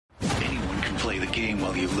the game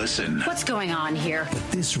while you listen. What's going on here?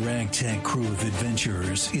 This ragtag crew of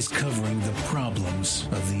adventurers is covering the problems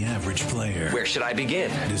of the average player. Where should I begin?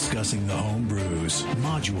 Discussing the home brews,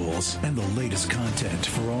 modules, and the latest content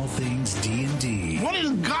for all things D&D. What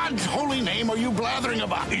in God's holy name are you blathering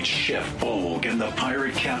about? It's Chef Bolgg and the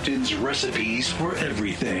Pirate Captain's recipes for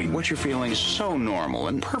everything. What you're feeling is so normal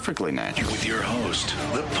and perfectly natural. With your host,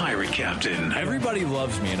 the Pirate Captain. Everybody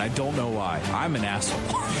loves me, and I don't know why. I'm an asshole.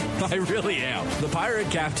 I really am. The Pirate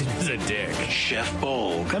Captain is a dick. Chef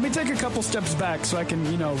Bolgg. Let me take a couple steps back so I can,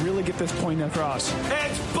 really get this point across.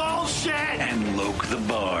 It's bullshit! And Loke the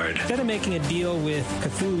Bard. Instead of making a deal with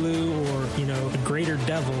Cthulhu or, the greater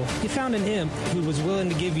devil, you found an imp who was willing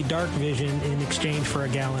to give you dark vision in exchange for a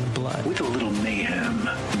gallon of blood. With a little mayhem,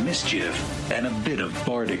 mischief, and a bit of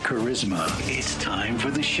bardic charisma, it's time for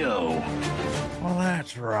the show. Well,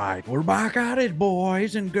 that's right. We're back at it,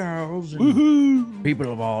 boys and girls and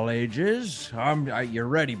people of all ages. You're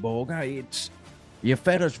ready, Bolgg. You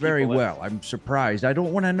fed us very well. I'm surprised. I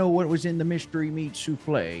don't want to know what was in the mystery meat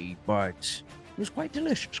souffle, but it was quite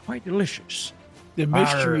delicious, quite delicious. The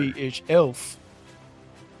mystery is elf.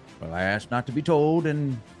 Well, I asked not to be told,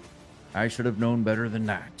 and I should have known better than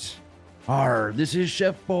that. This is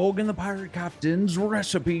Chef Bolgg and the Pirate Captain's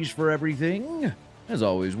recipes for everything. As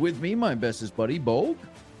always, with me, my bestest buddy, Bolgg.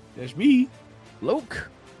 That's me. Loke.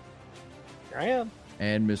 Here I am.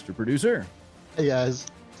 And Mr. Producer. Hey, guys.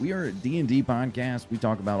 We are a D&D podcast. We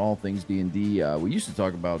talk about all things D&D. We used to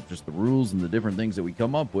talk about just the rules and the different things that we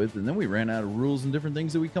come up with, and then we ran out of rules and different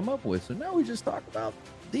things that we come up with. So now we just talk about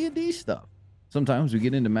D&D stuff. Sometimes we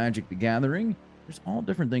get into Magic the Gathering. There's all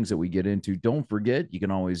different things that we get into. Don't forget, you can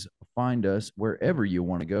always find us wherever you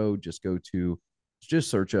want to go. Just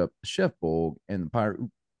search up Chef Bolgg and the Pirate.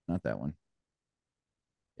 Not that one.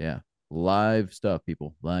 Yeah. Live stuff,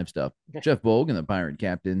 people. Live stuff. Chef Bolgg and the Pirate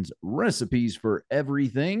Captain's recipes for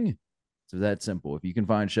everything. So that's simple. If you can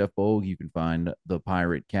find Chef Bolgg, you can find the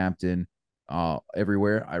Pirate Captain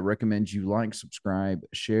everywhere. I recommend you like, subscribe,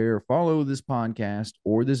 share, follow this podcast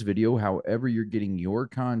or this video, however you're getting your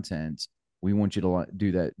content. We want you to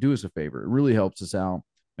do that. Do us a favor. It really helps us out.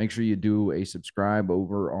 Make sure you do a subscribe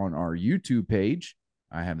over on our YouTube page.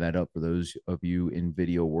 I have that up for those of you in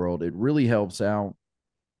video world. It really helps out.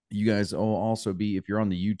 You guys will also be, if you're on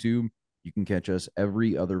the YouTube, you can catch us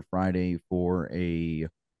every other Friday for a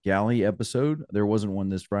galley episode. There wasn't one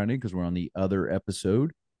this Friday because we're on the other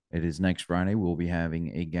episode. It is next Friday. We'll be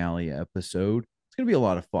having a galley episode. It's going to be a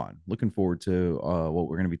lot of fun. Looking forward to what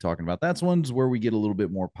we're going to be talking about. That's ones where we get a little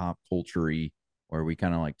bit more pop culture-y, where we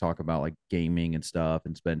kind of like talk about like gaming and stuff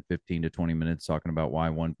and spend 15 to 20 minutes talking about why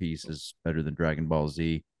One Piece is better than Dragon Ball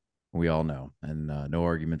Z. We all know, and no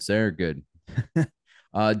arguments there. Good.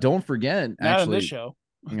 Don't forget, not on this show.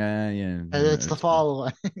 Yeah, It's the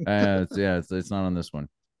following. It's not on this one.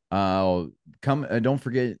 Don't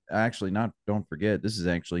forget. Actually, not don't forget. This is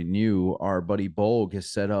actually new. Our buddy Bolgg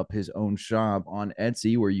has set up his own shop on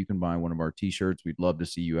Etsy where you can buy one of our T-shirts. We'd love to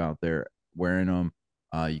see you out there wearing them.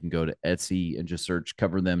 You can go to Etsy and just search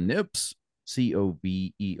 "Cover Them Nips."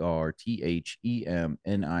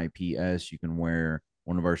 COVERTHEMNIPS. You can wear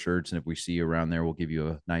one of our shirts, and if we see you around there, we'll give you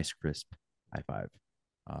a nice crisp high five.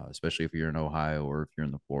 Especially if you're in Ohio or if you're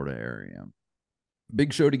in the Florida area.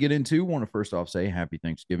 Big show to get into. Want to first off say happy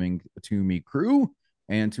Thanksgiving to me crew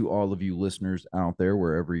and to all of you listeners out there,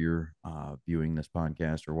 wherever you're viewing this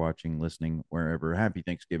podcast or watching, listening, wherever. Happy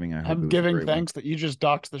Thanksgiving. I'm giving thanks that you just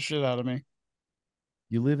doxed the shit out of me.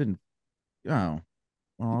 You live in,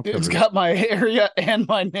 it's got my area and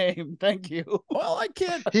my name. Thank you. Well, I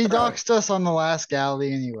can't. He doxed us on the last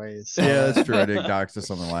galley anyways. So. Yeah, that's true. I did dox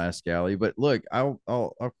us on the last galley, but look, I'll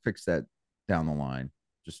fix that down the line.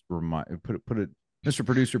 Just put it. Mr.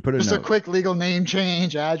 Producer, put it. Just a quick legal name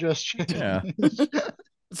change, address change. Yeah.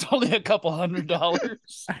 It's only a couple $100.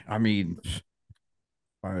 I mean,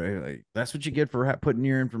 that's what you get for putting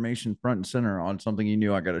your information front and center on something you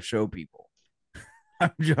knew I got to show people.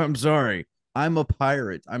 I'm sorry. I'm a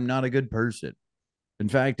pirate. I'm not a good person. In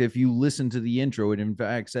fact, if you listen to the intro, it in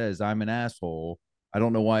fact says I'm an asshole. I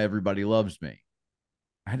don't know why everybody loves me.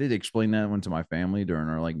 I had to explain that one to my family during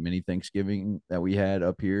our like mini Thanksgiving that we had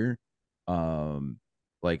up here.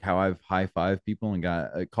 Like how I've high five people and got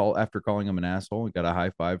a call after calling them an asshole and got a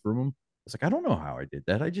high five from them. It's like, I don't know how I did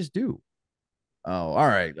that. I just do. Oh, all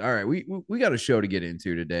right. We got a show to get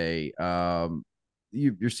into today.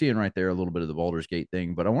 You're seeing right there a little bit of the Baldur's Gate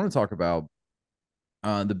thing, but I want to talk about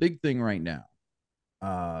the big thing right now.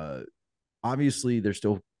 Obviously they're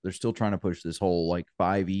still trying to push this whole like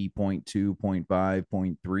 5e, 0.2, 0.5,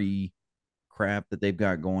 0.3 crap that they've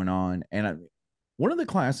got going on. And one of the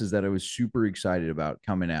classes that I was super excited about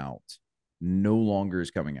coming out no longer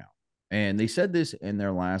is coming out. And they said this in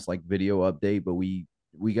their last like video update, but we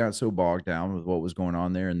got so bogged down with what was going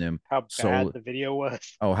on there and them How bad the video was.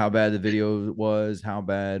 Oh, how bad the video was, how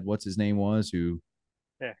bad what's his name was, who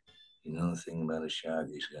Yeah. You know the thing about a shark,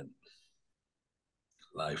 he's got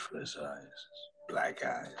lifeless eyes, black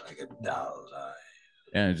eyes, like a doll's eye.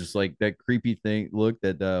 and just like that creepy thing look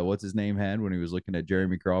that what's his name had when he was looking at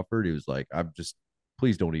Jeremy Crawford. He was like, I'm just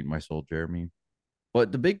please don't eat my soul, Jeremy.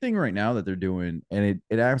 But the big thing right now that they're doing, and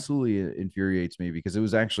it absolutely infuriates me because it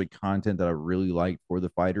was actually content that I really liked for the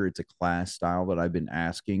fighter. It's a class style that I've been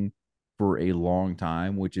asking for a long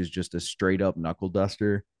time, which is just a straight up knuckle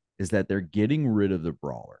duster, is that they're getting rid of the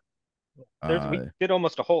brawler. We did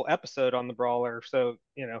almost a whole episode on the brawler, so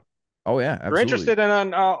Oh yeah, if you're interested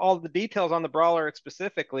in all the details on the brawler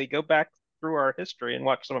specifically, go back through our history and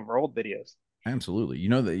watch some of our old videos. Absolutely. You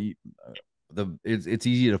know it's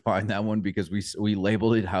easy to find that one because we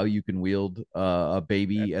labeled it how you can wield a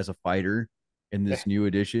baby as a fighter in this new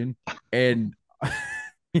edition, and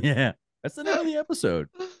yeah, that's the name of the episode.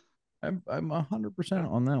 I'm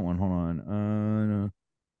 100% on that one. Hold on.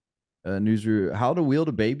 Newsroom, how to wield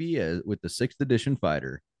a baby with the 6th edition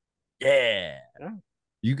fighter. Yeah.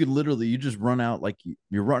 You could literally, you just run out like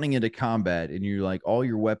you're running into combat and you're like, all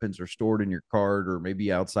your weapons are stored in your cart or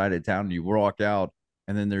maybe outside of town and you walk out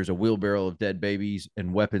and then there's a wheelbarrow of dead babies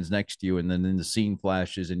and weapons next to you. And then the scene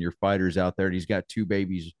flashes and your fighter's out there and he's got 2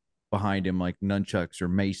 babies behind him, like nunchucks or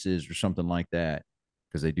maces or something like that,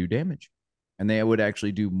 because they do damage. And they would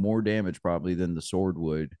actually do more damage probably than the sword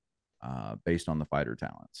would based on the fighter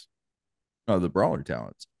talents. Oh, the brawler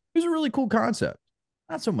talents. It was a really cool concept.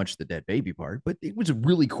 Not so much the dead baby part, but it was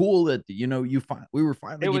really cool that we were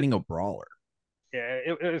finally getting a brawler. Yeah,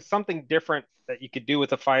 it was something different that you could do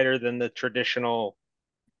with a fighter than the traditional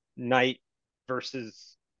knight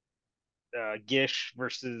versus Gish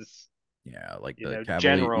versus like the cavalier,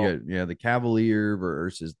 general. Yeah, the cavalier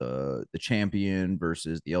versus the champion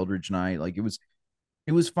versus the Eldritch Knight. Like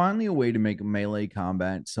it was finally a way to make melee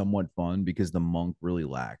combat somewhat fun because the monk really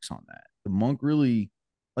lacks on that. The monk really,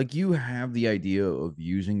 like, you have the idea of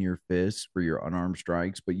using your fists for your unarmed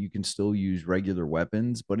strikes, but you can still use regular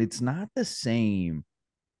weapons, but it's not the same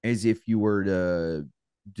as if you were to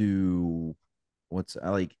do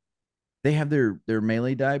they have their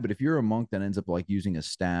melee die, but if you're a monk that ends up like using a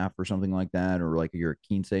staff or something like that, or like you're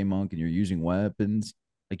a Kinsei monk and you're using weapons,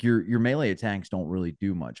 like your melee attacks don't really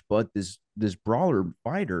do much. But this brawler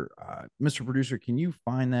fighter, Mr. Producer, can you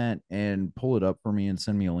find that and pull it up for me and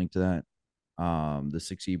send me a link to that? The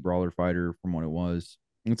 6E brawler fighter from what it was.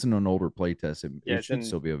 It's in an older playtest. It should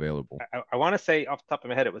still be available. I want to say off the top of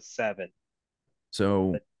my head it was 7.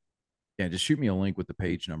 So yeah, just shoot me a link with the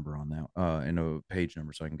page number on that, and a page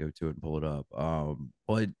number so I can go to it and pull it up.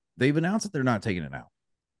 But they've announced that they're not taking it out.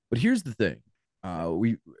 But here's the thing. I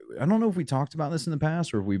don't know if we talked about this in the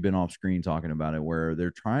past or if we've been off screen talking about it, where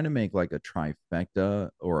they're trying to make like a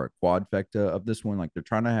trifecta or a quadfecta of this one. Like they're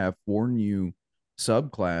trying to have 4 new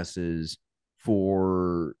subclasses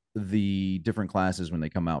for the different classes when they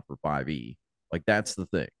come out for 5e. Like that's the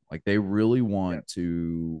thing. Like they really want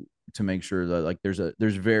to make sure that like there's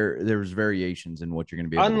variations in what you're going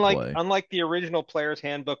to be able to play. Unlike the original player's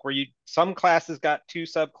handbook where some classes got 2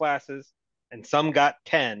 subclasses and some got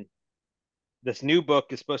 10. This new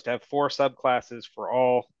book is supposed to have 4 subclasses for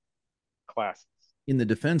all classes. In the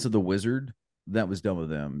defense of the wizard, that was done with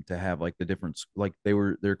them to have like the different, like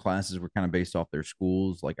their classes were kind of based off their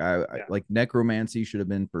schools. Like I like necromancy should have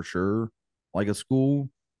been for sure like a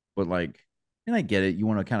school, but like, and I get it. You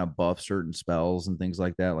want to kind of buff certain spells and things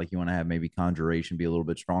like that. Like you want to have maybe conjuration be a little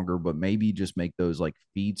bit stronger, but maybe just make those like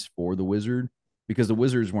feats for the wizard, because the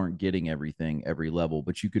wizards weren't getting everything every level.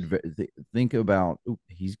 But you could think about,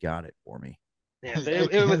 he's got it for me. Yeah,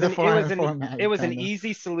 it was an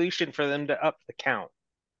easy solution for them to up the count.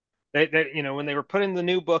 They when they were putting the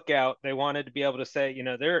new book out, they wanted to be able to say,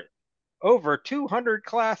 there are over 200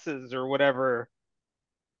 classes or whatever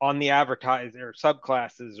on the advertiser or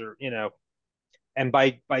subclasses or and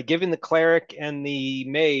by giving the cleric and the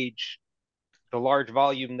mage the large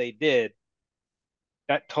volume they did,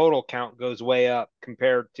 that total count goes way up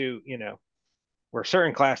compared to where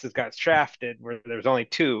certain classes got shafted where there's only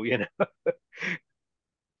 2.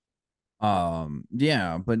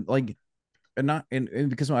 Yeah, but like, and not and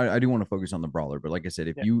because I do want to focus on the brawler, but like I said,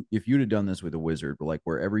 if you'd have done this with a wizard, but like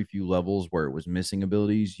where every few levels where it was missing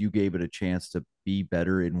abilities, you gave it a chance to be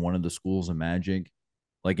better in one of the schools of magic,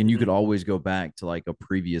 like, and you could always go back to like a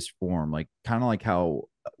previous form, like kind of like how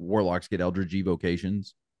warlocks get eldritch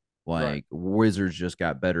evocations, like wizards just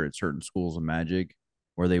got better at certain schools of magic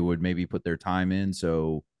where they would maybe put their time in.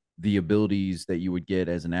 So the abilities that you would get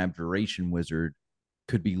as an abjuration wizard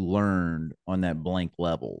could be learned on that blank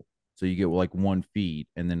level. So you get like 1 feat,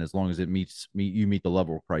 and then as long as you meet the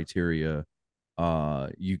level criteria,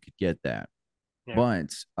 you could get that. Yeah.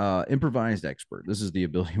 But improvised expert, this is the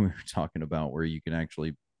ability we were talking about where you can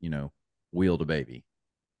actually, wield a baby.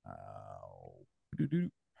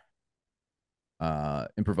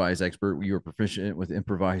 Improvised expert, you are proficient with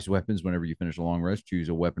improvised weapons. Whenever you finish a long rest, choose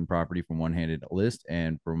a weapon property from one-handed list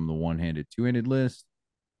and from the one-handed two-handed list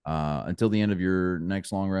until the end of your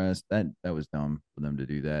next long rest. That was dumb for them to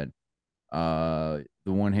do that. The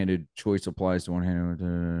one-handed choice applies to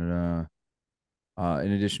one-handed.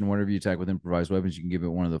 In addition, whenever you attack with improvised weapons, you can give it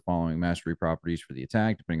one of the following mastery properties for the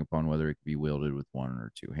attack, depending upon whether it can be wielded with one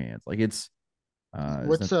or two hands. Like it's.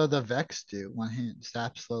 What's the Vex do? One hand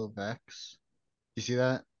stab slow Vex. You see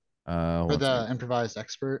that? For the improvised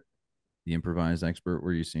expert. The improvised expert,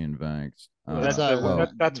 where you seeing Vex?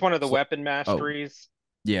 That's one of the weapon masteries.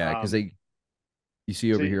 Yeah, because you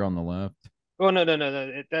see over here on the left. Oh no!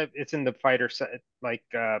 It's in the fighter set. Like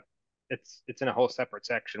it's in a whole separate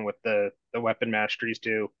section with the weapon masteries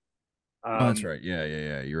too. That's right.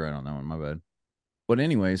 Yeah. You're right on that one. My bad. But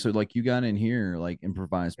anyway, so like you got in here, like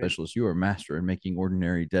improvised specialist, you are a master in making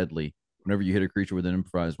ordinary deadly. Whenever you hit a creature with an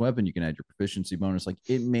improvised weapon, you can add your proficiency bonus. Like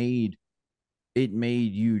it made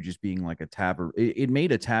you just being like a tavern. It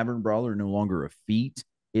made a tavern brawler no longer a feat.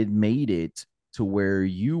 It made it to where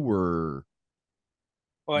you were.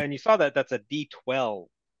 Well, and you saw that's a D12.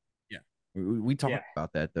 Yeah, we talked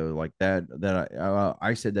about that though. Like that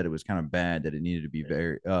I said that it was kind of bad, that it needed to be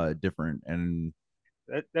very different. And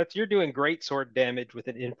that's you're doing great sword damage with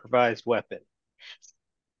an improvised weapon,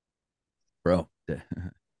 bro.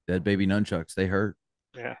 Dead baby nunchucks, they hurt.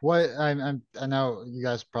 Yeah. I know you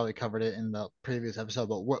guys probably covered it in the previous episode,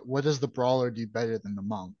 but what does the brawler do better than the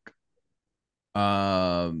monk?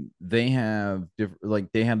 They have different,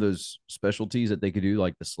 like they have those specialties that they could do,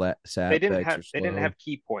 like the sap. They didn't have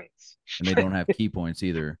key points, and they don't have key points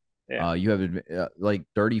either. Yeah. You have like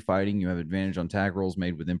dirty fighting. You have advantage on attack rolls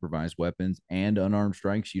made with improvised weapons and unarmed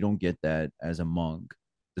strikes. You don't get that as a monk,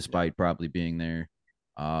 despite probably being there.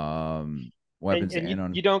 Weapons and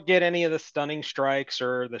you don't get any of the stunning strikes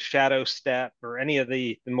or the shadow step or any of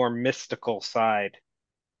the more mystical side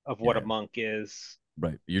of what a monk is.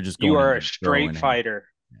 Right. You're just you are a straight fighter.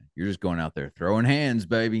 You're just going out there throwing hands,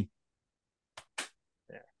 baby.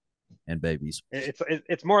 Yeah. And babies.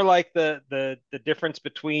 It's more like the difference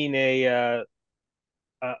between a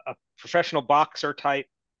professional boxer type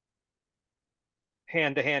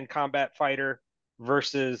hand-to-hand combat fighter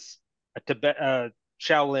versus a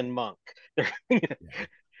Shaolin monk.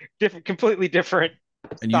 They're completely different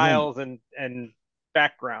styles and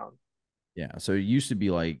background. Yeah. So it used to be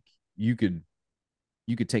like you can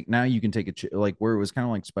take a chair, like where it was kind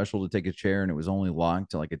of like special to take a chair and it was only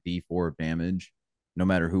locked to like a D4 of damage, no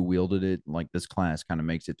matter who wielded it. Like this class kind of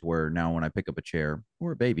makes it to where now when I pick up a chair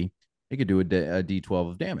or a baby, it could do a D12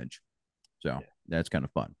 of damage. So that's kind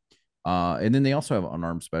of fun. And then they also have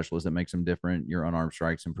unarmed specialists that makes them different. Your unarmed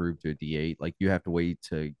strikes improve to a D8. Like you have to wait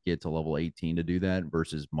to get to level 18 to do that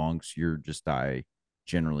versus monks. Your just die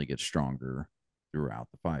generally gets stronger throughout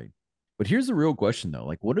the fight. But here's the real question though.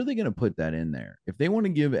 Like, what are they going to put that in there? If they want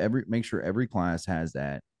to make sure every class has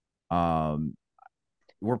that,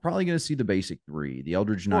 we're probably going to see the basic three, the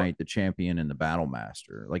Eldritch Knight, the Champion, and the Battle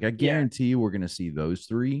Master. Like I guarantee you we're going to see those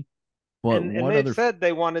three. But and they said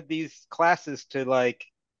they wanted these classes to like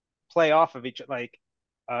play off of each, like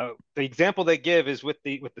the example they give is with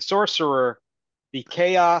the sorcerer, the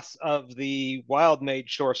chaos of the wild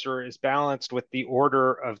mage sorcerer is balanced with the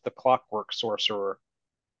order of the clockwork sorcerer.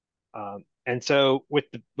 And so with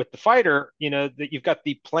the fighter, that you've got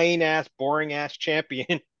the plain ass, boring ass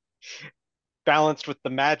champion balanced with the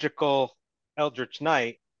magical Eldritch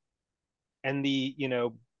Knight, and the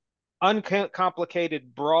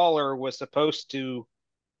uncomplicated brawler was supposed to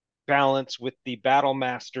balance with the battle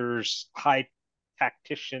master's high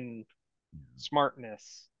tactician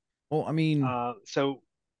smartness. Well, I mean, so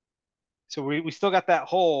we still got that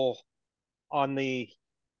hole on the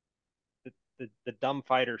dumb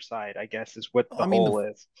fighter side, I guess, is what the hole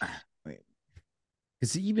is.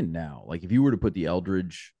 Because even now, like if you were to put the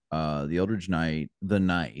Eldritch Knight, the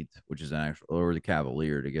Knight, which is an actual, or the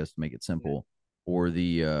Cavalier, to make it simple, or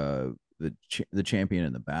the Champion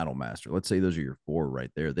and the Battle Master. Let's say those are your four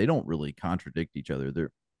right there. They don't really contradict each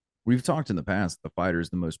other. We've talked in the past. The fighter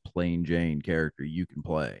is the most plain Jane character you can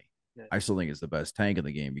play. Yeah. I still think it's the best tank in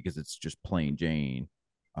the game because it's just plain Jane.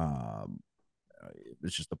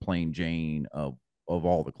 It's just the plain Jane of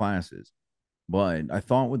all the classes. But I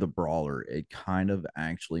thought with the brawler, it kind of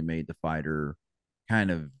actually made the fighter kind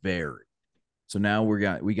of varied. So now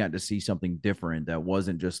we got to see something different that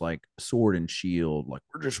wasn't just like sword and shield, like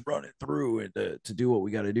we're just running through it to do what we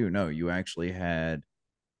got to do. No, you actually had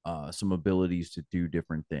some abilities to do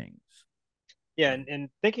different things. Yeah, and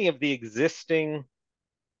thinking of the existing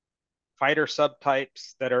fighter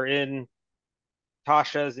subtypes that are in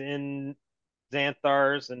Tasha's, in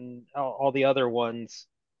Xanthar's, and all the other ones,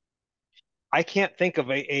 I can't think of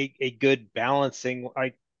a good balancing.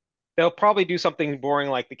 They'll probably do something boring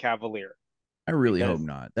like the Cavalier. I really hope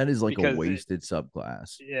not. That is like a wasted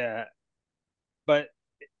subclass. Yeah, but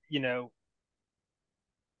because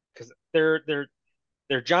their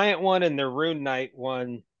giant one and their rune knight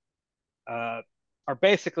one are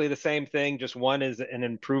basically the same thing. Just one is an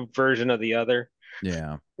improved version of the other.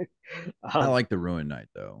 Yeah, I like the Ruin Knight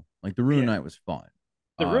though. Like the Ruin Knight was fun.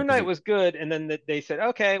 The Rune Knight was good, and then they said,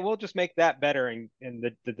 okay, we'll just make that better, and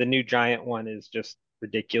the new giant one is just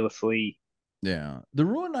ridiculously. Yeah, the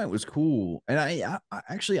Ruin Knight was cool, and I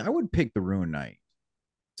actually I would pick the Ruin Knight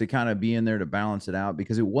to kind of be in there to balance it out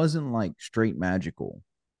because it wasn't like straight magical.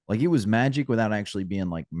 Like it was magic without actually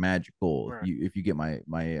being like magical. Right. If you get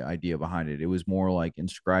my idea behind it, it was more like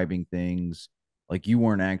inscribing things. Like you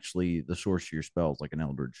weren't actually the source of your spells, like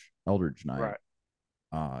an Eldritch Knight. Right.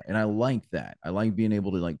 And I like that. I like being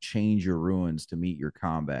able to like change your ruins to meet your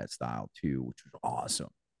combat style too, which was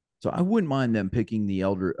awesome. So I wouldn't mind them picking the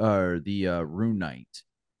Rune Knight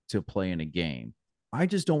to play in a game. I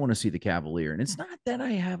just don't want to see the Cavalier. And it's not that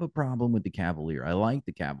I have a problem with the Cavalier. I like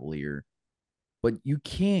the Cavalier, but you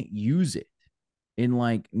can't use it in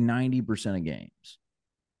like 90% of games.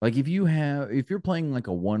 Like if you're playing like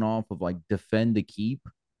a one-off of like defend to keep,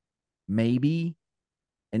 maybe.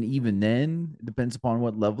 And even then, it depends upon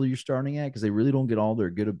what level you're starting at, because they really don't get all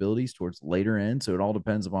their good abilities towards later end. So it all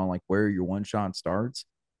depends upon like where your one shot starts.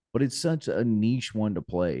 But it's such a niche one to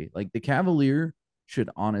play. Like the Cavalier should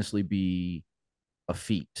honestly be a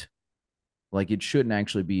feat. Like it shouldn't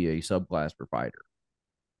actually be a subclass for fighter.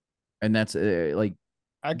 And that's like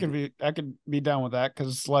I could be down with that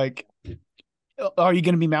because like, are you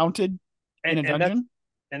going to be mounted in a dungeon?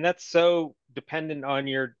 And that's so dependent on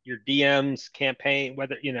your DM's campaign,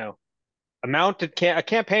 whether a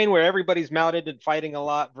campaign where everybody's mounted and fighting a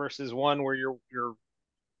lot versus one where you're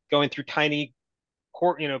going through tiny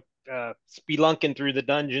court, spelunking through the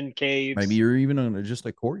dungeon caves. Maybe you're even on just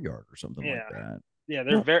a courtyard or something like that. Yeah,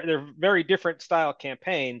 they're very different style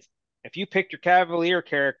campaigns. If you picked your Cavalier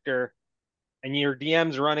character and your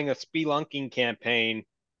DM's running a spelunking campaign,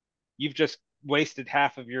 you've just wasted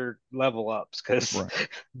half of your level ups because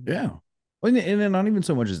yeah. And then not even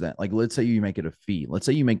so much as that. Like, let's say you make it a feat. Let's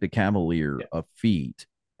say you make the Cavalier a feat,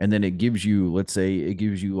 and then it gives you, let's say it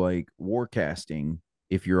gives you like warcasting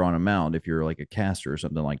if you're on a mount, if you're like a caster or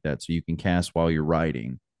something like that, so you can cast while you're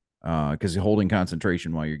riding. Because holding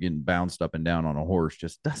concentration while you're getting bounced up and down on a horse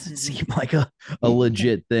just doesn't seem like a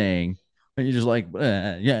legit thing. And you're just like,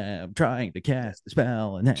 yeah, I'm trying to cast the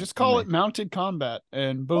spell, and just call it mounted combat,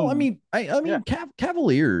 and boom. Well, I mean,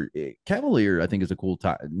 Cavalier, I think is a cool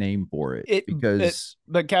name for it, because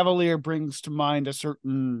the Cavalier brings to mind a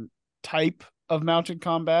certain type of mounted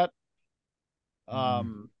combat,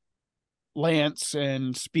 lance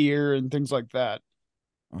and spear and things like that.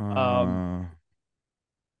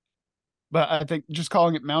 But I think just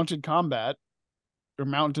calling it mounted combat or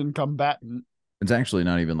mounted combatant. It's actually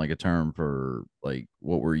not even like a term for like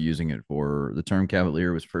what we're using it for. The term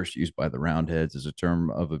Cavalier was first used by the Roundheads as a term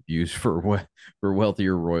of abuse for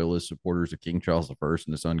wealthier royalist supporters of King Charles I and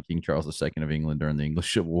his son King Charles II of England during the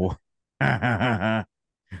English Civil War.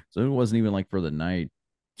 So it wasn't even like for the knight.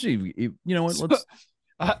 Gee, you know what? Let's.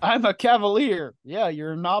 I'm a Cavalier. Yeah,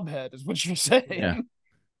 you're a knobhead, is what you're saying. Yeah.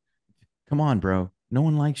 Come on, bro. No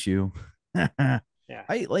one likes you. Yeah.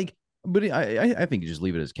 But I think you just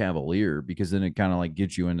leave it as Cavalier, because then it kind of like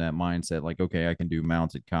gets you in that mindset, like, okay, I can do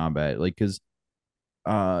mounted combat. Like, because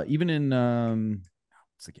even in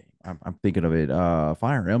what's the game? I'm thinking of it.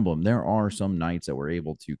 Fire Emblem. There are some knights that were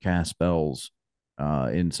able to cast spells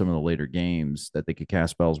in some of the later games that they could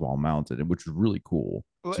cast spells while mounted, which was really cool.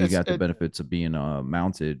 Well, so you got the benefits of being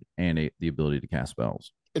mounted and the ability to cast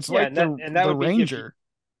spells. It's like the ranger,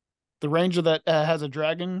 the ranger that has a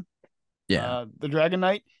dragon. Yeah, the Dragon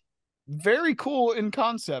Knight. Very cool in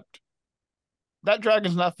concept. That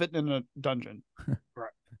dragon's not fitting in a dungeon.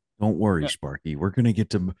 Right. Don't worry, Sparky. We're gonna get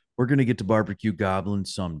to barbecue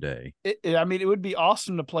goblins someday. I mean, it would be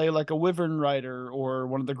awesome to play like a Wyvern Rider or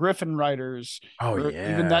one of the Griffin Riders. Or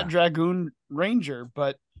even that Dragoon Ranger.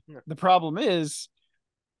 But the problem is,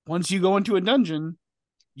 once you go into a dungeon,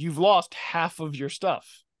 you've lost half of your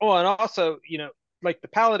stuff. Oh, and also, like the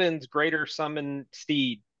Paladin's Greater Summon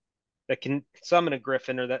Steed that can summon a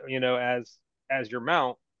griffin or that, as your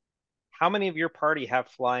mount, how many of your party have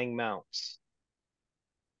flying mounts?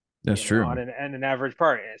 That's true. On an average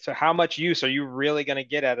party. So how much use are you really going to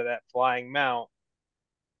get out of that flying mount?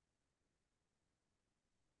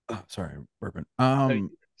 Oh, sorry, burping.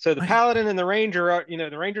 So the paladin and the ranger are,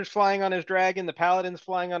 the ranger's flying on his dragon, the paladin's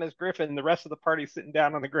flying on his griffin, and the rest of the party's sitting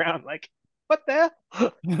down on the ground like, what the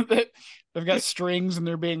hell? They've got strings and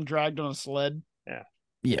they're being dragged on a sled. Yeah.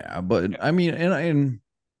 Yeah, but I mean, and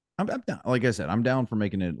I'm down, like I said, I'm down for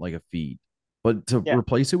making it like a feat. But to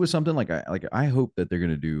replace it with something I hope that they're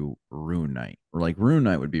gonna do Rune Knight, or like Rune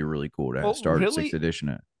Knight would be really cool to start really, 6th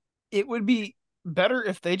edition. It would be better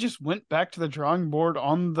if they just went back to the drawing board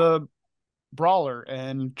on the brawler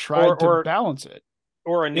and tried to balance it.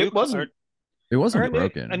 Or a new it wasn't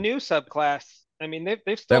broken. A new subclass. I mean,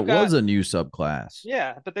 they've still that was a new subclass.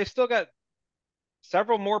 Yeah, but they've still got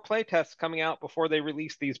several more playtests coming out before they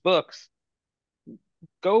release these books.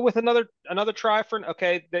 Go with another try for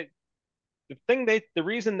the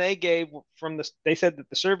reason they gave they said that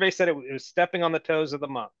the survey said it was stepping on the toes of the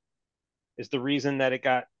monk is the reason that it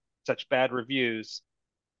got such bad reviews,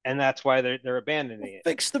 and that's why they're abandoning it.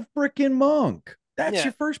 Fix the freaking monk. That's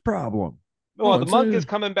your first problem. Well, the monk is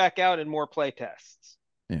coming back out in more playtests.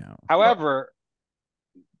 Yeah. However,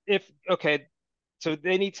 so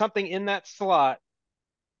they need something in that slot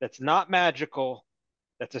that's not magical,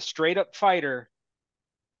 that's a straight up fighter.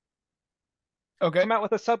 Okay. Come out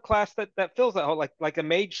with a subclass that fills that hole, like a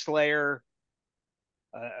mage slayer,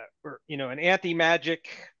 or an anti-magic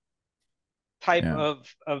type of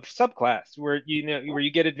subclass where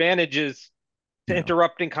you get advantages to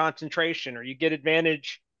interrupting concentration, or you get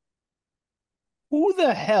advantage. Who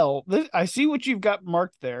the hell? I see what you've got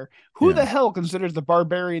marked there. Who the hell considers the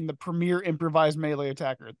barbarian the premier improvised melee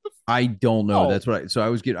attacker? I don't know. That's what I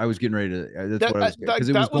was getting ready to. That's what I was, because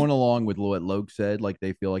it was going along with what Logue said. Like,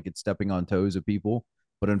 they feel like it's stepping on toes of people,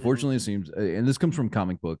 but unfortunately, it seems, and this comes from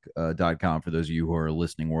comicbook.com for those of you who are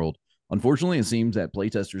listening world. Unfortunately, it seems that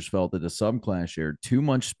playtesters felt that the subclass shared too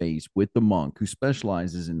much space with the monk, who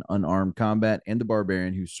specializes in unarmed combat, and the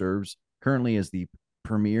barbarian, who serves currently as the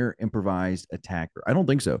premier improvised attacker. I don't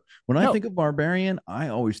think so. When I think of barbarian, I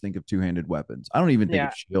always think of two-handed weapons. I don't even think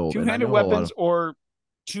of shield. Two-handed weapons or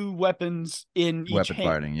two weapons in each weapon hand.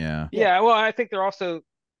 Fighting. Yeah. Well, I think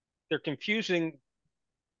they're confusing.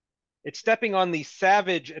 It's stepping on the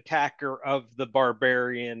savage attacker of the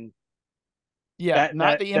barbarian. Yeah,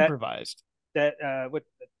 not the improvised.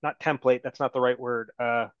 Not template. That's not the right word.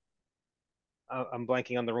 I'm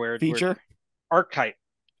blanking on the word. Feature. Archetype.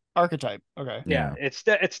 Okay. Yeah. It's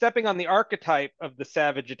stepping on the archetype of the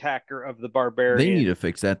savage attacker of the barbarian. They need to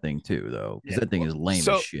fix that thing too, though, because that thing is lame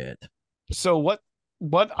as shit. So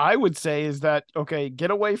what I would say is that,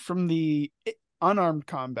 get away from the unarmed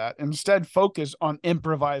combat. Instead, focus on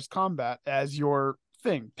improvised combat as your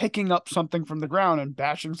thing, picking up something from the ground and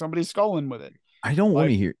bashing somebody's skull in with it. I don't want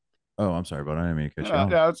to hear. Oh, I'm sorry, but I didn't mean to cut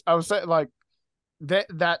you off. I was saying, like,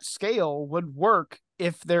 that scale would work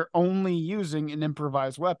if they're only using an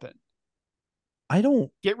improvised weapon. I don't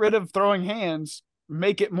get rid of throwing hands,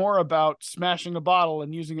 make it more about smashing a bottle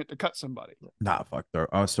and using it to cut somebody. Nah, fuck.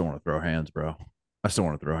 I still want to throw hands, bro. I still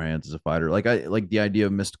want to throw hands as a fighter. Like, I like the idea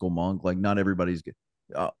of mystical monk. Like, not everybody's good.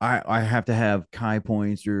 I have to have Kai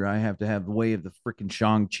points, or I have to have the way of the freaking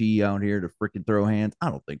Shang-Chi out here to freaking throw hands. I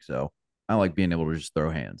don't think so. I like being able to just throw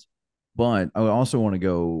hands. But I also want to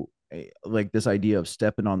go, like, this idea of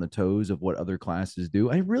stepping on the toes of what other classes do.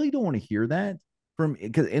 I really don't want to hear that from,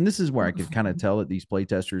 and this is where I could kind of tell that these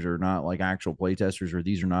playtesters are not like actual playtesters, or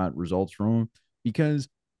these are not results from them, because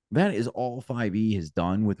that is all 5e has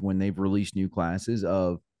done with when they've released new classes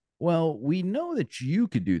of, well, we know that you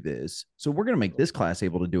could do this, so we're going to make this class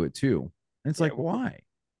able to do it too. And it's like, why?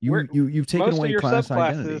 You've taken away class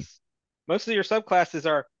identity. Most of your subclasses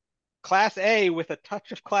are class A with a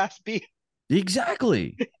touch of class B.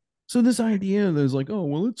 Exactly. So this idea there's like, oh,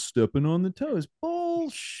 well, it's stepping on the toes.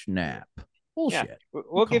 Bullshit. Yeah.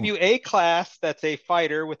 We'll give you a class that's a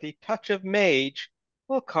fighter with a touch of mage.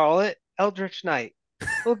 We'll call it Eldritch Knight.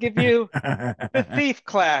 We'll give you the thief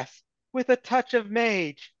class with a touch of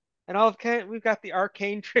mage. And we've got the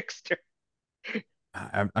arcane trickster.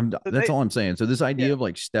 That's all I'm saying. So this idea of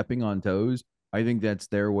like stepping on toes, I think that's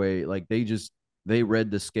their way. Like, they read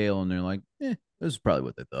the scale and they're like, this is probably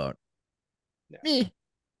what they thought. Yeah.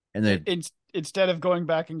 And then instead of going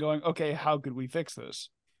back and going, okay, how could we fix this?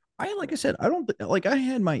 Like I said, I don't like, I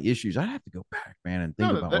had my issues. I have to go back, man, and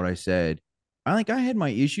think about what I said. I had my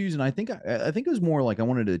issues, and I think it was more like I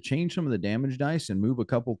wanted to change some of the damage dice and move a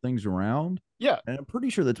couple things around. Yeah. And I'm pretty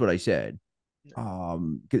sure that's what I said.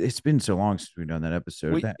 It's been so long since we've done that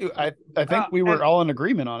episode. I think we were all in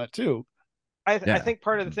agreement on it too. I think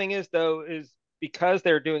part of the thing is though is because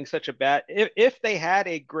they're doing such a bad. If they had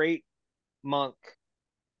a great monk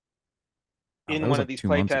in one of these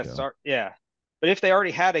playtests, but if they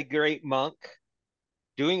already had a great monk,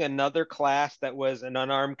 doing another class that was an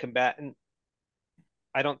unarmed combatant,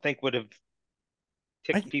 I don't think would have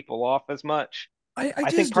ticked people off as much.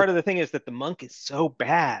 I think part of the thing is that the monk is so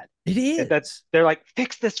bad. It is. They're like,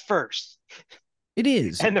 fix this first. It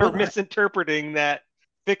is. And they're misinterpreting that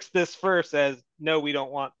fix this first as, no, we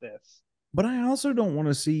don't want this. But I also don't want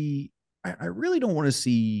to see, I really don't want to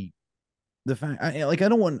see the fact, I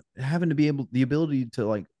don't want having to be the ability to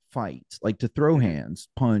like fight, like to throw hands,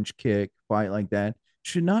 punch, kick, fight like that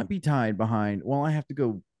should not be tied behind, well, I have to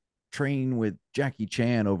go train with Jackie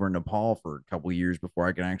Chan over in Nepal for a couple of years before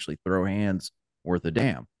I can actually throw hands worth a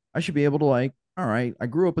damn. I should be able to like, all right, I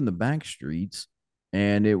grew up in the back streets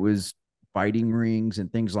and it was fighting rings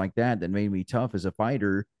and things like that made me tough as a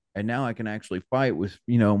fighter. And now I can actually fight with,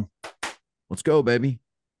 let's go, baby.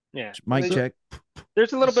 Yeah. Mic check.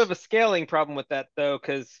 There's a little bit of a scaling problem with that though,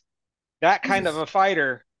 because that kind of a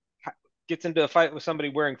fighter gets into a fight with somebody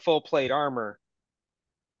wearing full plate armor.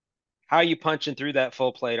 How are you punching through that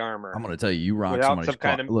full plate armor? I'm gonna tell you, you rock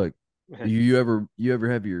somebody's look. You ever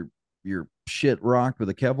have your shit rocked with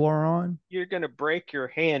a Kevlar on? You're gonna break your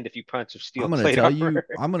hand if you punch a steel plate armor.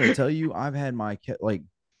 I'm gonna tell you, I've had my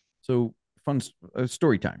fun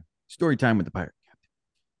story time with the pirate captain.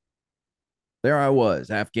 There I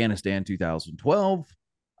was, Afghanistan 2012,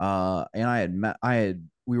 and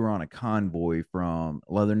we were on a convoy from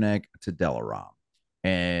Leatherneck to Delaram.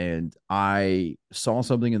 And I saw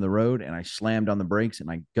something in the road and I slammed on the brakes and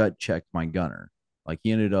I gut checked my gunner. Like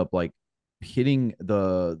he ended up like hitting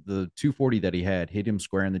the 240 that he had, hit him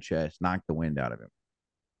square in the chest, knocked the wind out of him.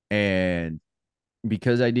 And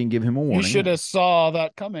because I didn't give him a warning, you should have saw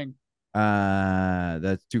that coming.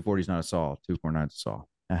 That 240 is not a saw, 249 is a saw.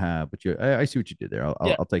 But I see what you did there.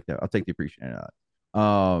 I'll take that. I'll take the appreciation of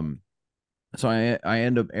that. So I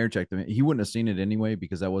end up air checked him. He wouldn't have seen it anyway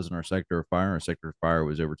because that wasn't our sector of fire. Our sector of fire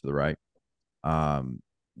was over to the right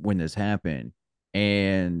when this happened.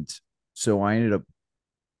 And so I ended up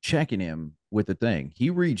checking him with the thing. He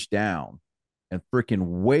reached down and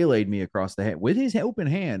freaking waylaid me across the head with his open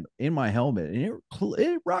hand in my helmet. And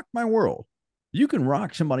it rocked my world. You can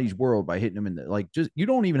rock somebody's world by hitting them in the, you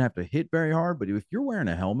don't even have to hit very hard. But if you're wearing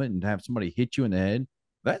a helmet and have somebody hit you in the head,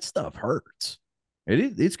 that stuff hurts.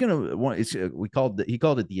 He called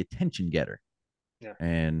it the attention getter. Yeah.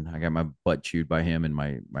 And I got my butt chewed by him and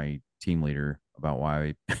my team leader about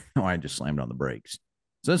why I just slammed on the brakes.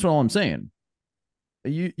 So that's all I'm saying.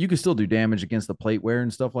 You can still do damage against the plateware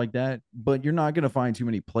and stuff like that, but you're not going to find too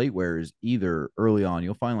many platewares either early on.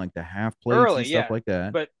 You'll find like the half plates and stuff like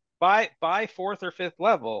that. But by fourth or fifth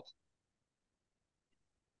level,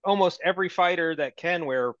 almost every fighter that can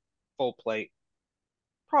wear full plate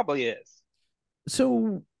probably is.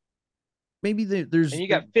 So maybe there's, and you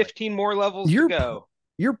got 15 more levels to go.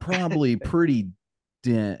 You're probably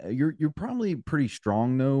you're probably pretty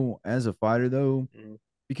strong though as a fighter though,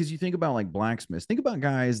 because you think about like blacksmiths. Think about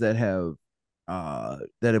guys that have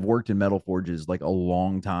worked in metal forges like a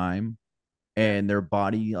long time, and their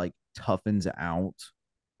body like toughens out.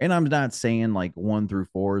 And I'm not saying like 1 through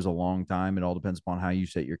 4 is a long time. It all depends upon how you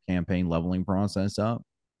set your campaign leveling process up,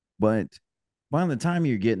 but by the time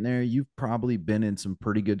you're getting there, you've probably been in some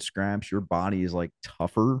pretty good scraps. Your body is like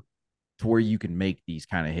tougher to where you can make these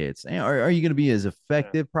kind of hits. And are you going to be as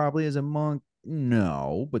effective probably as a monk?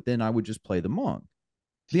 No, but then I would just play the monk.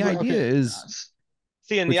 The idea is...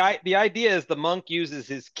 See, and the idea is the monk uses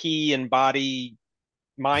his ki and body,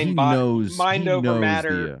 mind over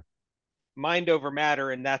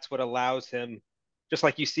matter, and that's what allows him, just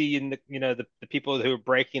like you see in the people who are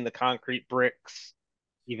breaking the concrete bricks.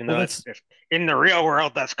 Even though it's in the real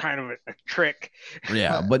world, that's kind of a trick.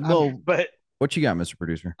 Yeah, but what you got, Mr.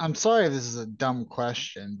 Producer? I'm sorry if this is a dumb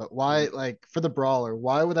question, but why, like, for the brawler,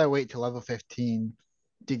 why would I wait till level 15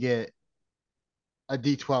 to get a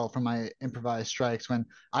D12 for my improvised strikes when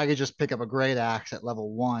I could just pick up a great axe at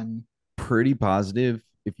level 1? Pretty positive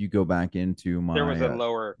if you go back into my... There was a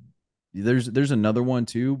lower... There's another one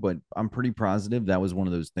too, but I'm pretty positive that was one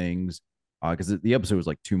of those things. Because the episode was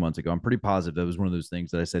like 2 months ago. I'm pretty positive that was one of those things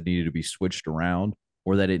that I said needed to be switched around,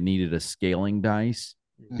 or that it needed a scaling dice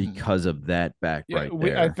because of that right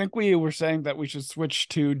there. I think we were saying that we should switch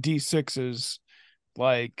to D6s,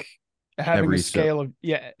 like having a scale of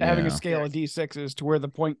D6s to where the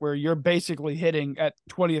point where you're basically hitting at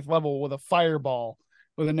 20th level with a fireball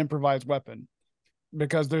with an improvised weapon,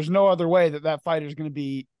 because there's no other way that fighter is going to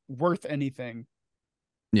be worth anything.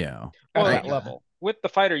 Yeah. At Well, that level. With the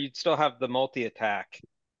fighter, you'd still have the multi-attack.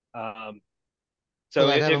 So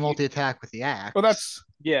I'd have a if multi-attack with the axe. Well, that's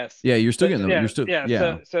yes. Yeah, you're still But, getting them. yeah, You're still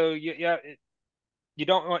yeah. So you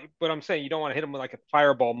don't want. But I'm saying you don't want to hit them with like a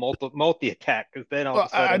fireball multi-attack, because then all of a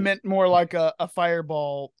sudden I meant more like a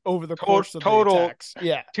fireball over the course of total the attacks.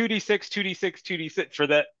 Yeah. 2d6, 2d6, 2d6 for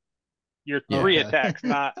that. Your Yeah. 3 attacks,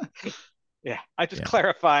 not. Yeah, I just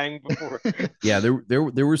clarifying before. Yeah,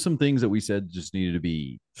 there were some things that we said just needed to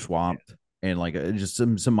be swapped, and like just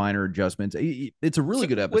some minor adjustments. It's a really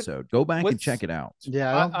good episode. Go back and check it out.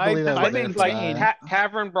 Yeah, I don't believe that was there for like that.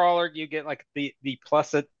 Tavern Brawler, you get like the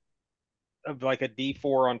plus of like a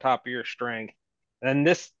D4 on top of your strength. And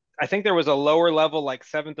this, I think there was a lower level, like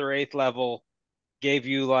 7th or 8th level, gave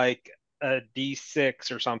you like a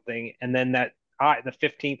D6 or something, and then the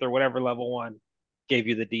 15th or whatever level one gave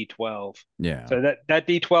you the D12. Yeah. So that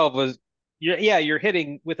D12 was, you're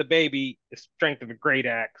hitting with a baby the strength of a great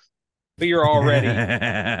axe, but you're already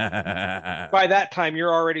by that time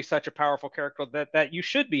you're already such a powerful character that you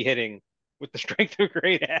should be hitting with the strength of a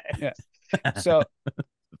great axe. Yeah. So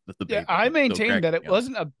yeah, I maintain that it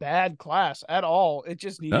wasn't a bad class at all. It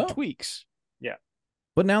just needed tweaks. Yeah.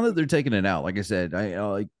 But now that they're taking it out, like I said, I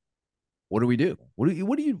like, what do we do? What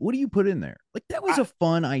do you put in there? Like, that was a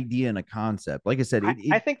fun idea and a concept. Like I said,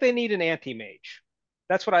 I think they need an anti-mage.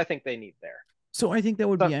 That's what I think they need there. So I think that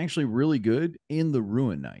would be actually really good in the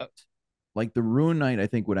Ruin Knight. Like the Ruin Knight, I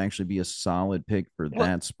think would actually be a solid pick for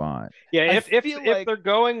that spot. Yeah, if they're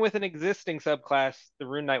going with an existing subclass, the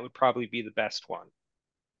Ruin Knight would probably be the best one.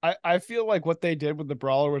 I feel like what they did with the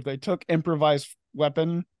Brawler was they took improvised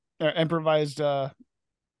weapon, improvised the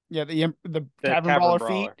Tavern Brawler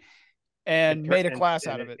feat, and made a class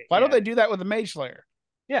out of it. Why don't they do that with the Mage Slayer?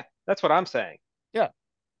 Yeah, that's what I'm saying. Yeah.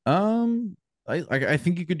 I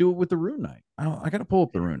think you could do it with the Ruin Knight. I gotta pull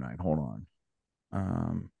up the Ruin Knight. Hold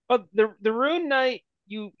on. But the Ruin Knight,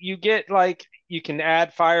 you get like, you can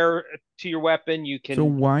add fire to your weapon. You can. So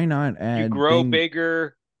why not add? You grow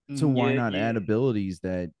bigger. So why not add abilities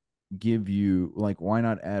that give you, like, why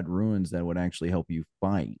not add ruins that would actually help you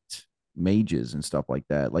fight mages and stuff like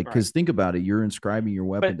that? Like, because think about it, you're inscribing your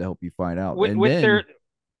weapon to help you fight out. With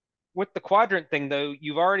the quadrant thing though,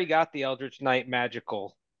 you've already got the Eldritch Knight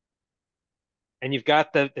magical, and you've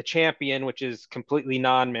got the champion, which is completely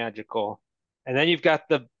non-magical, and then you've got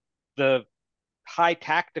the high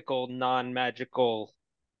tactical non-magical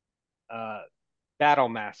battle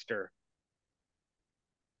master.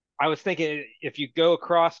 I was thinking if you go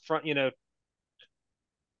across front,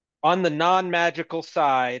 on the non-magical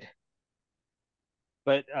side,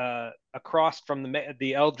 but across from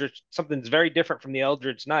the Eldritch, something's very different from the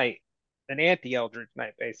Eldritch Knight, an anti-Eldritch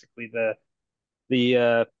Knight, basically.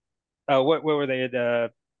 What were they?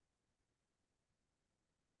 The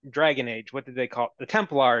Dragon Age. What did they call it? The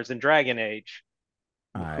Templars in Dragon Age.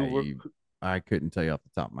 I couldn't tell you off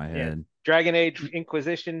the top of my head. Yeah. Dragon Age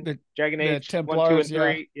Inquisition, Dragon Age Templars, 1, 2, and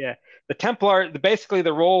 3. Yeah. The Templar, basically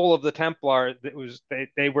the role of the Templar, that was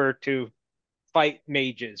they were to fight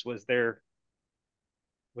mages, was their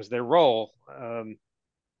role.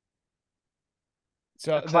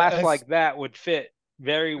 So a class like that would fit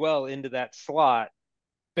very well into that slot.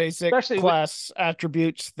 Basic class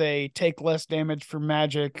attributes: they take less damage from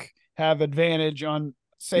magic, have advantage on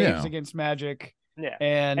saves against magic. Yeah,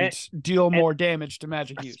 and deal more damage to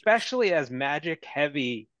magic users. Especially as magic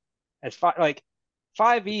heavy as 5e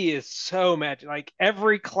is so magic. Like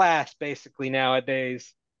every class basically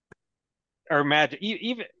nowadays are magic.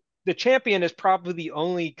 Even the champion is probably the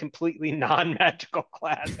only completely non-magical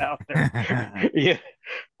class out there. Yeah,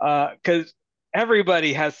 because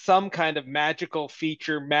everybody has some kind of magical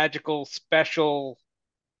feature, magical special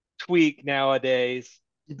tweak nowadays,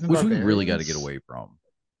 which we really got to get away from.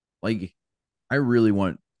 Like, I really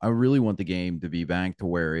want the game to be back to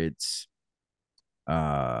where it's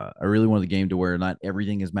I really want the game to where not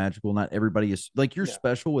everything is magical, not everybody is like, you're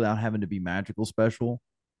special without having to be magical special,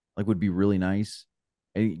 like, would be really nice.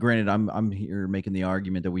 And granted, I'm here making the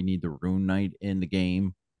argument that we need the Rune Knight in the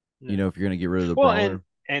game, if you're going to get rid of the Brawler.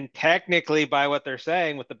 And technically, by what they're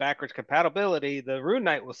saying with the backwards compatibility, the Rune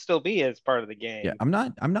Knight will still be as part of the game. Yeah, I'm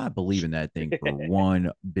not believing that thing for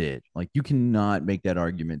one bit. Like, you cannot make that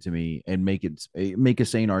argument to me and make a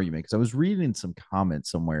sane argument, because I was reading some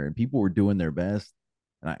comments somewhere and people were doing their best,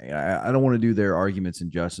 and I don't want to do their arguments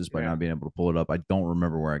injustice by not being able to pull it up. I don't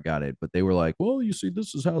remember where I got it, but they were like, "Well, you see,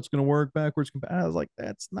 this is how it's going to work backwards." I was like,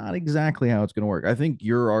 "That's not exactly how it's going to work." I think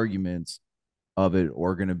your arguments of it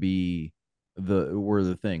are going to be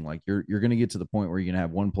the thing. Like, you're going to get to the point where you're going to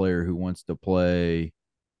have one player who wants to play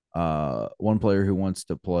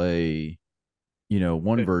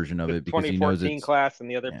one version of it because he knows 2014 it's class and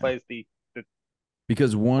the other plays the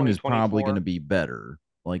because one is probably 2024. going to be better.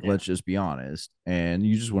 Like, let's just be honest. And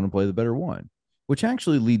you just want to play the better one, which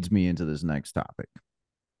actually leads me into this next topic.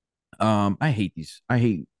 I hate these.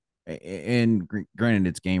 And granted,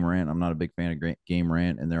 it's Game Rant. I'm not a big fan of Game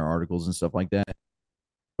Rant and their articles and stuff like that.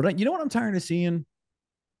 But you know what I'm tired of seeing?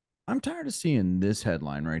 I'm tired of seeing this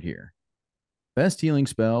headline right here. Best healing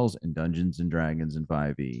spells in Dungeons and Dragons in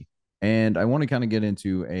 5e. And I want to kind of get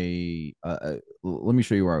into let me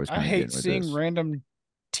show you where I was kind of getting with this. I hate seeing random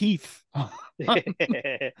teeth.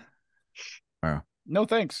 No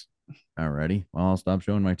thanks. Alrighty. Well, I'll stop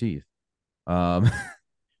showing my teeth.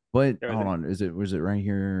 But hold on, was it right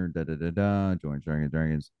here? Join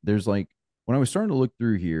Dragons. There's like when I was starting to look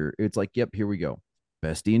through here, it's like, yep, here we go.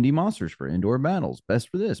 Best D&D monsters for indoor battles. Best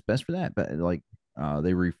for this, best for that. But like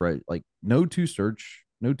they refresh, like no two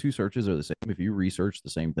searches are the same. If you research the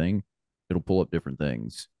same thing, it'll pull up different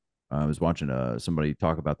things. I was watching somebody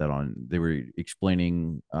talk about that they were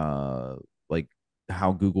explaining like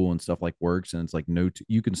how Google and stuff like works, and it's like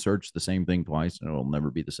you can search the same thing twice and it'll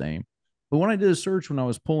never be the same. But when I did a search when I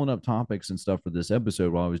was pulling up topics and stuff for this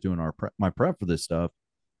episode while I was doing my prep for this stuff,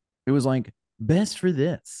 it was like best for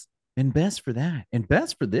this and best for that and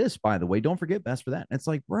best for this, by the way, don't forget best for that. And it's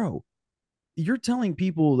like, bro, you're telling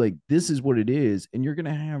people like this is what it is, and you're going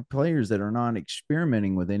to have players that are not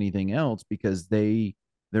experimenting with anything else because they're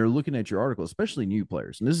looking at your article, especially new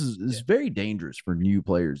players. And this is very dangerous for new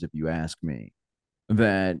players, if you ask me,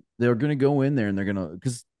 that they're going to go in there and they're going to,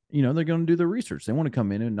 because they're going to do their research. They want to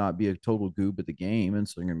come in and not be a total goob at the game. And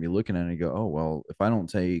so they're going to be looking at it and go, oh, well, if I don't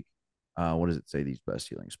take, what does it say these best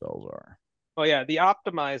healing spells are? Oh, yeah. The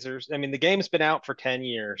optimizers. I mean, the game's been out for 10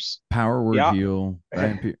 years. Power word heal.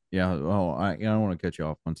 Yeah. Oh, I don't want to cut you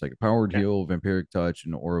off 1 second. Power word heal, vampiric touch,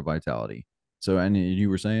 and aura vitality. So, and you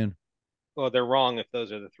were saying? Well, they're wrong if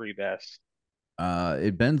those are the three best.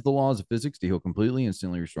 It bends the laws of physics to heal completely,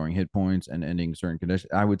 instantly restoring hit points and ending certain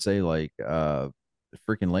conditions. I would say like,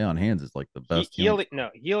 freaking lay on hands is like the best.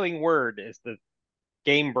 Healing word is the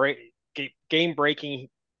game breaking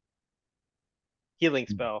healing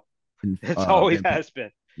spell. It's always has been.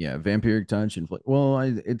 Yeah, vampiric touch and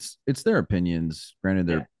it's their opinions. Granted,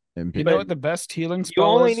 they're you know what the best healing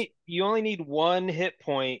spell is? You only need 1 hit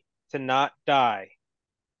point to not die.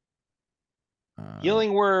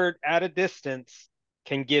 Healing word at a distance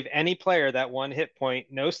can give any player that 1 hit point.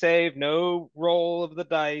 No save, no roll of the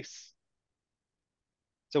dice.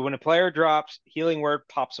 So when a player drops, healing word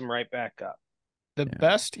pops them right back up. The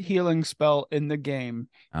best healing spell in the game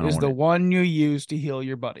is the one you use to heal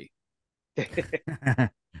your buddy.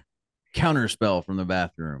 Counter spell from the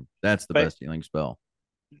bathroom. That's the best healing spell.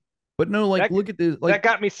 But no, like look at this. Like, that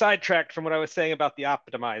got me sidetracked from what I was saying about the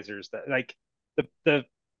optimizers. That like the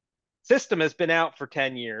system has been out for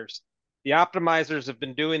 10 years. The optimizers have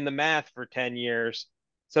been doing the math for 10 years.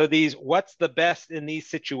 So what's the best in these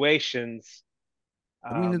situations?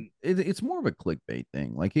 I mean, it's more of a clickbait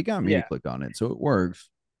thing. Like he got me to click on it, so it works.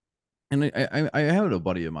 And I have a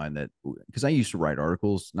buddy of mine that, because I used to write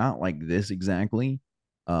articles, not like this exactly,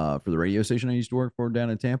 for the radio station I used to work for down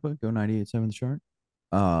in Tampa, Go 98.7 The Chart.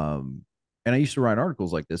 And I used to write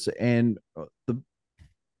articles like this. And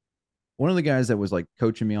one of the guys that was like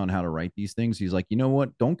coaching me on how to write these things, he's like, you know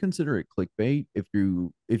what? Don't consider it clickbait if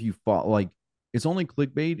you follow, like it's only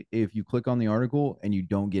clickbait if you click on the article and you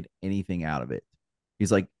don't get anything out of it.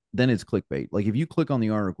 He's like, then it's clickbait. Like if you click on the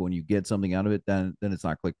article and you get something out of it, then it's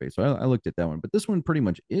not clickbait. So I looked at that one, but this one pretty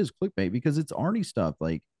much is clickbait because it's already stuff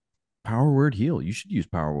like power word heal. You should use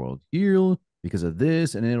power word heal because of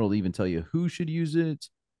this, and it'll even tell you who should use it.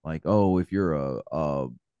 Like, oh, if you're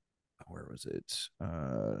where was it?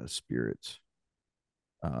 Spirits,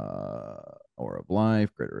 or of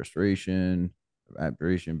life, greater restoration,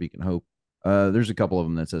 abjuration, beacon hope. There's a couple of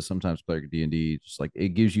them that says sometimes play D&D, just like it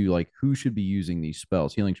gives you like who should be using these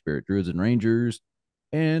spells: healing spirit, druids, and rangers.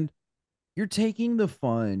 And you're taking the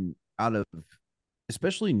fun out of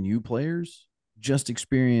especially new players just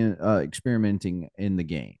experimenting in the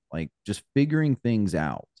game, like just figuring things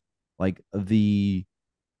out, like the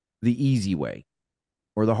easy way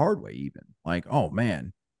or the hard way, even like, oh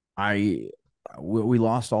man, we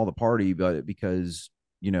lost all the party, but because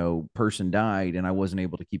person died and I wasn't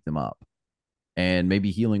able to keep them up. And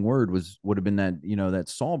maybe healing word would have been that, that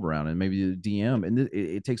solve around, and maybe the DM, and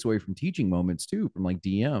it takes away from teaching moments too, from like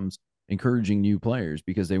DMs encouraging new players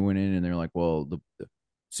because they went in and they're like, well, the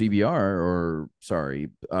CBR or sorry,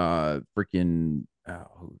 freaking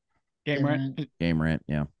Game Rant,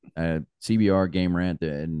 yeah, CBR, Game Rant,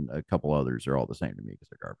 and a couple others are all the same to me because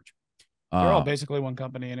they're garbage. They're all basically one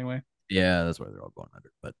company anyway. Yeah, that's why they're all going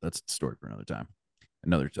under. But that's the story for another time.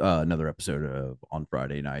 another episode of on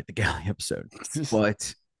Friday night, the Galley episode.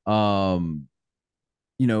 But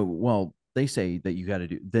well, they say that you got to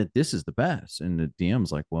do that. This is the best, and the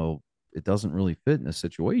DM's like, well, it doesn't really fit in a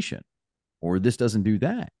situation, or this doesn't do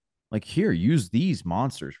that. Like here, use these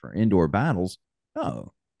monsters for indoor battles.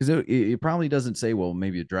 Oh, because it probably doesn't say, well,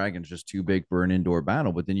 maybe a dragon's just too big for an indoor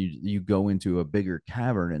battle, but then you go into a bigger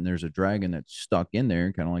cavern and there's a dragon that's stuck in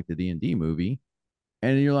there, kind of like the D&D movie,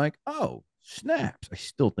 and you're like, oh, snaps. I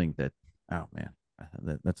still think that, oh man,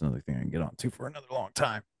 that's another thing I can get on to for another long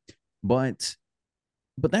time. But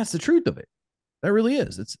that's the truth of it. That really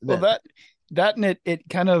is. It's that and it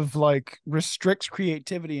kind of like restricts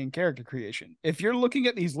creativity and character creation. If you're looking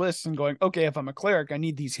at these lists and going, okay, if I'm a cleric, I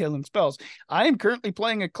need these healing spells. I am currently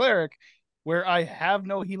playing a cleric where I have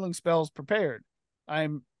no healing spells prepared.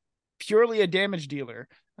 I'm purely a damage dealer.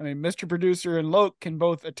 I mean, Mr. Producer and Loke can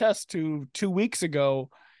both attest to 2 weeks ago,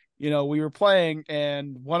 we were playing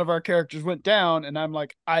and one of our characters went down, and I'm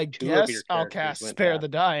like, I guess I'll cast Spare the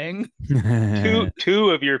Dying. Two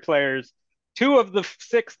of your players, 2 of the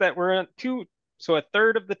 6 that were on two, so a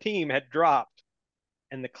third of the team had dropped,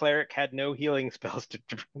 and the cleric had no healing spells to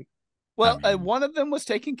drink. Well, one of them was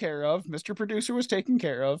taken care of. Mr. Producer was taken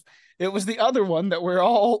care of. It was the other one that we're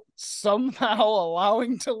all somehow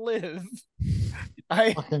allowing to live.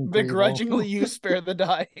 I begrudgingly use Spare the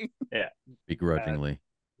Dying. Yeah. Begrudgingly.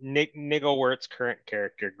 Nigglewort's current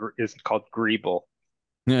character is called Greeble.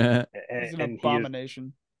 He's an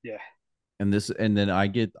abomination. Yeah. And then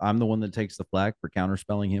I'm the one that takes the flack for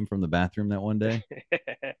counterspelling him from the bathroom that one day.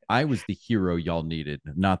 I was the hero y'all needed,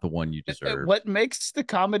 not the one you deserve. What makes the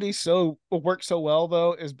comedy work so well,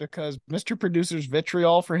 though, is because Mr. Producer's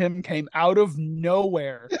vitriol for him came out of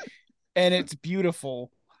nowhere, and it's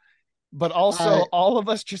beautiful. But also, all of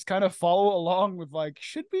us just kind of follow along with like,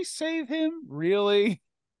 should we save him? Really?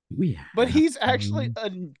 But he's actually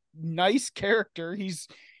a nice character. He's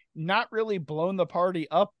not really blown the party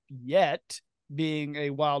up yet, being a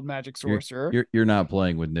wild magic sorcerer. You're not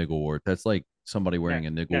playing with Nigglewort. That's like somebody wearing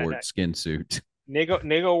a Nigglewort skin suit.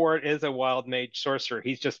 Nigglewort is a wild mage sorcerer.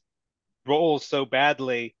 He's just rolls so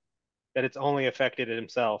badly that it's only affected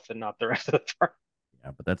himself and not the rest of the party.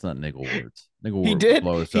 Yeah, but that's not Nigglewort.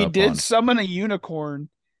 He did summon a unicorn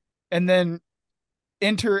and then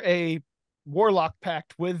enter a warlock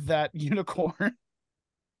pact with that unicorn.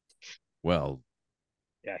 Well,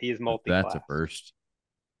 yeah, he is multi-class. That's a first.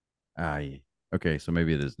 Okay, so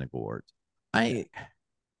maybe it is Nigglewort. I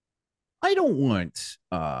don't want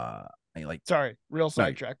sorry, real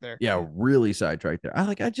sidetrack there. Yeah, really sidetrack there.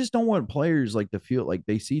 I just don't want players like to feel like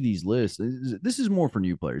they see these lists. This is more for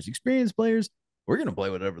new players. Experienced players, we're gonna play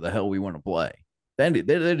whatever the hell we want to play. That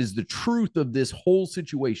is the truth of this whole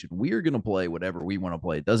situation. We are gonna play whatever we want to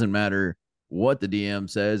play. It doesn't matter what the DM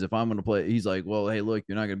says. If I'm going to play, he's like, well, hey, look,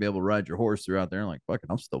 you're not going to be able to ride your horse throughout there. I'm like, fuck it,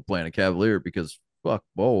 I'm still playing a Cavalier because fuck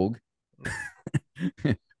Bolgg.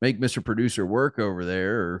 Make Mr. Producer work over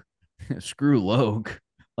there, or screw Loke.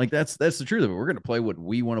 Like that's the truth of it. We're going to play what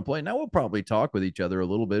we want to play. Now we'll probably talk with each other a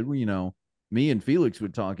little bit. Me and Felix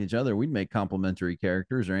would talk each other. We'd make complementary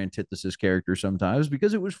characters or antithesis characters sometimes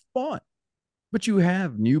because it was fun. But you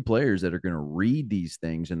have new players that are going to read these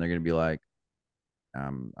things and they're going to be like,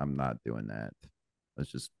 I'm not doing that.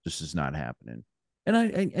 This is not happening. And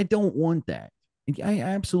I don't want that. I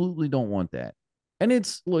absolutely don't want that. And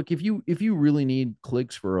it's, look, if you really need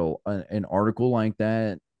clicks for an article like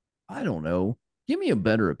that, I don't know. Give me a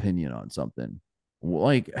better opinion on something.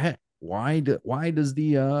 Like, why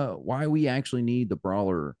we actually need the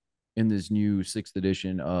brawler in this new 6th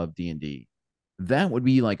edition of D&D? That would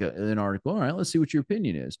be like an article. All right, let's see what your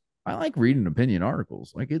opinion is. I like reading opinion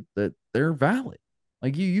articles. Like that they're valid.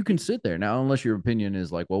 Like you can sit there now, unless your opinion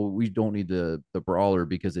is like, well, we don't need the brawler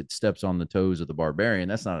because it steps on the toes of the barbarian.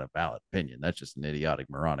 That's not a valid opinion. That's just an idiotic,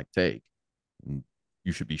 moronic take.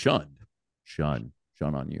 You should be shunned. Shun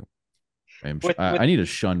on you. I need a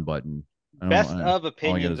shun button. Best of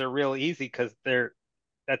opinions are real easy because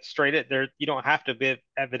that's straight it. You don't have to give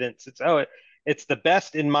evidence. It's the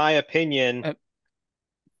best in my opinion.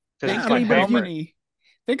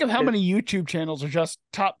 Think of how many YouTube channels are just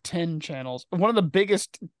top 10 channels. One of the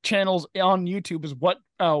biggest channels on YouTube is Watch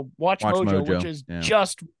Mojo, which is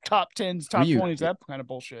just top 10s, top 20s, that kind of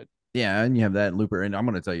bullshit. Yeah, and you have that Looper, and I'm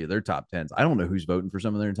going to tell you, their top 10s. I don't know who's voting for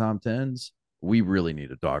some of their top 10s. We really need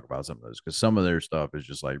to talk about some of those because some of their stuff is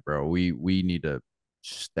just like, bro, we need to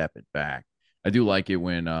step it back. I do like it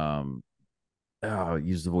when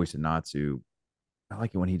use the voice of Natsu. I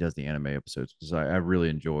like it when he does the anime episodes because I really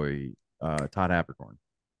enjoy Todd Habercorn.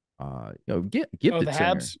 Gifted the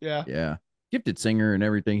singer. Habs, yeah. Gifted singer and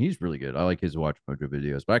everything. He's really good. I like his Watch Mojo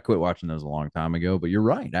videos, but I quit watching those a long time ago. But you're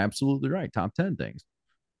right, absolutely right. Top 10 things,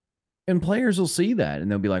 and players will see that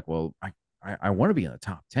and they'll be like, "Well, I want to be in the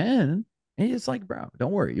top 10." And it's like, bro,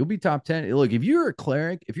 don't worry, you'll be top 10. Look, if you're a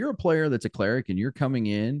cleric, if you're a player that's a cleric and you're coming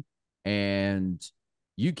in and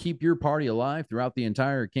you keep your party alive throughout the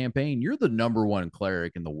entire campaign, you're the number one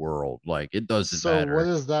cleric in the world. Like, it doesn't matter. So what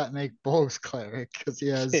does that make Bolgg's cleric? Because he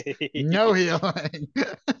has no healing.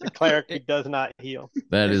 The cleric who does not heal.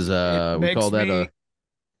 That is we call that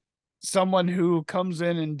someone who comes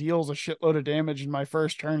in and deals a shitload of damage in my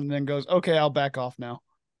first turn and then goes, okay, I'll back off now.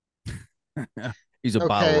 He's a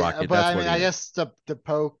bottle rocket. But That's I mean, I guess to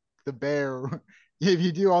poke the bear, if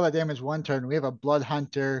you do all that damage one turn, we have a blood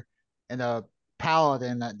hunter and a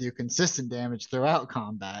paladin that do consistent damage throughout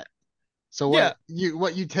combat. So what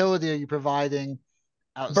utility are you providing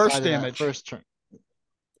outside burst of damage that first turn?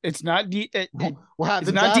 It's not it's not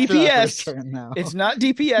DPS. It's not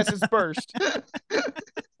DPS. It's burst.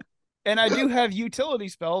 And I do have utility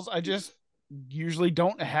spells. I just usually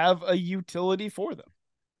don't have a utility for them.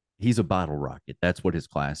 He's a bottle rocket. That's what his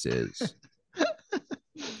class is.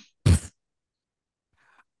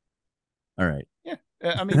 All right. Yeah.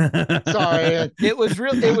 I mean, sorry. It was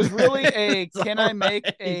really a can I make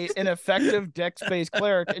an effective dex-based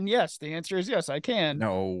cleric? And yes, the answer is yes, I can.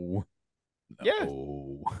 No. Yeah.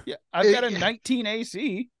 Yeah. I've got a 19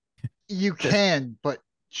 AC. You can, but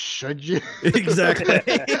should you? Exactly.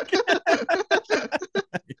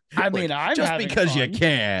 I mean, I'm just having because fun. you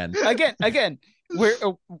can. Again,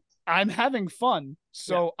 I'm having fun,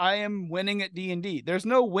 so I am winning at D&D. There's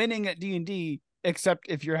no winning at D&D except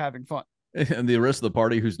if you're having fun. And the rest of the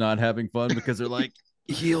party who's not having fun because they're like,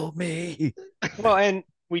 heal me. Well, and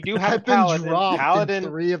we do have I've paladin. been dropped Paladin. in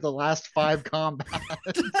 3 of the last 5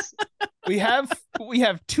 combats. We have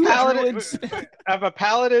 2 Paladin. druids. I have a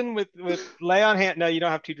paladin with lay on hand. No, you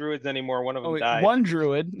don't have 2 druids anymore. One of them died. One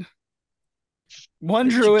druid. One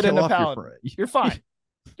druid and a paladin. You're fine.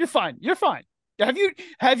 You're fine. You're fine.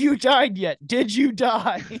 Have you died yet? Did you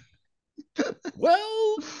die?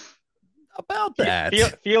 Well, about that.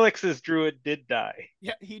 Felix's druid did die.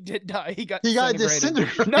 Yeah, he did die. He got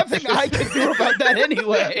disintegrated. Nothing I could do about that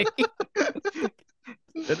anyway.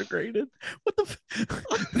 Disintegrated? What the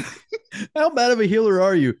How bad of a healer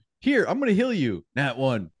are you? Here, I'm gonna heal you. Nat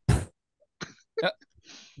 1.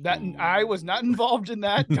 That I was not involved in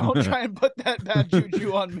that. Don't try and put that bad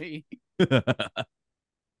juju on me.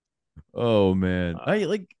 Oh man.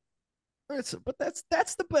 But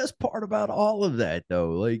that's the best part about all of that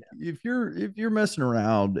though. Like if you're messing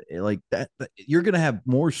around like that, you're gonna have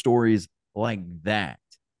more stories like that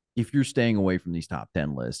if you're staying away from these top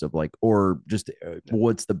 10 lists of like, or just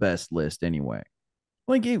what's the best list anyway.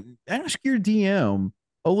 Like, ask your DM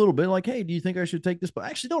a little bit, like, hey, do you think I should take this? But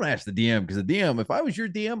actually, don't ask the DM, because the DM, if I was your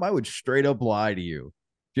DM, I would straight up lie to you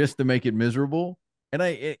just to make it miserable. And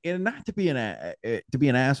not to be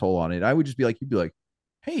an asshole on it. I would just be like, you'd be like,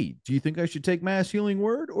 hey, do you think I should take Mass Healing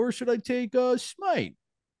Word or should I take Smite?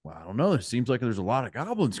 Well, I don't know. It seems like there's a lot of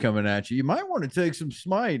goblins coming at you. You might want to take some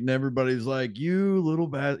Smite. And everybody's like, you little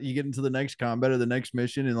bad. You get into the next combat or the next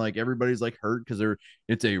mission, and like everybody's like hurt because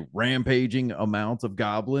it's a rampaging amount of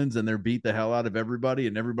goblins, and they're beat the hell out of everybody,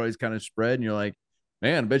 and everybody's kind of spread. And you're like,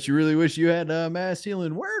 man, I bet you really wish you had Mass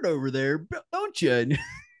Healing Word over there, don't you?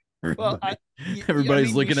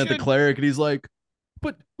 Everybody's looking at the cleric, and he's like,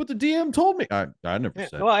 but the DM told me. I never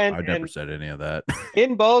said. Well, I never said any of that.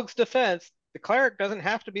 In Bolgg's defense, the cleric doesn't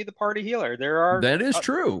have to be the party healer. That is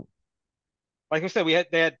true. Like I said,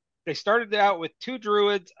 they started out with 2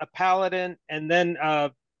 druids, a paladin, and then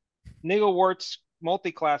Nigglewort's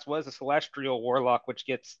multi-class was a celestial warlock, which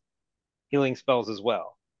gets healing spells as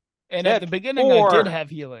well. And at the beginning, I did have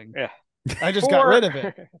healing. Yeah, I just got rid of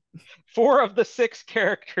it. 4 of the 6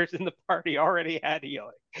 characters in the party already had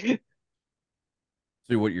healing.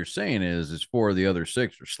 See, what you're saying is 4 of the other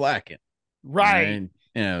 6 are slacking, right?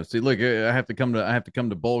 And, see, look, I have to come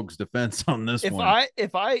to Bolgg's defense on this one.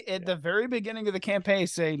 If I at the very beginning of the campaign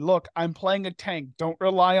say, look, I'm playing a tank, don't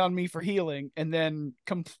rely on me for healing, and then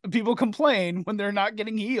people complain when they're not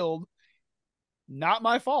getting healed, not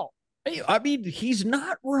my fault. Hey, I mean, he's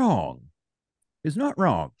not wrong. He's not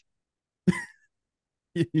wrong.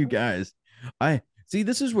 You guys, I see.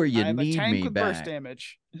 This is where you need me back. Burst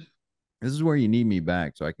damage. This is where you need me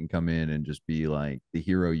back, so I can come in and just be like the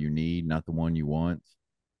hero you need, not the one you want.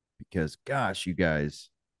 Because, gosh, you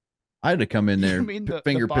guys, I had to come in there. You mean the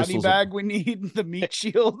body bag we need, the meat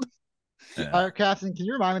shield? Captain, can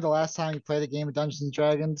you remind me the last time you played a game of Dungeons and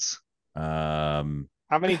Dragons? How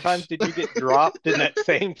many times did you get dropped in that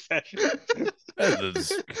same session?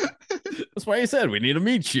 That's why I said we need a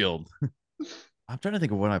meat shield. I'm trying to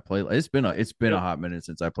think of what I played. It's been a hot minute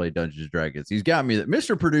since I played Dungeons and Dragons. He's got me.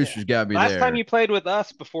 Mr. Producer's got me Last there. time you played with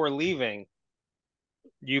us before leaving,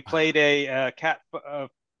 you played a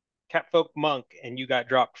catfolk monk, and you got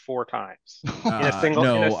dropped 4 times in a single.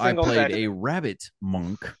 No, I played session. a rabbit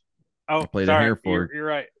monk. Oh, I played sorry, a Hereford. You're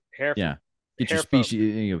right. Hereford. Yeah, get your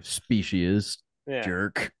Hereford. species, Yeah.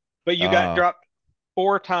 jerk. But you got dropped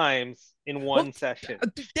 4 times in one session.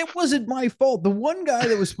 That wasn't my fault. The one guy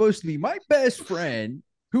that was supposed to be my best friend,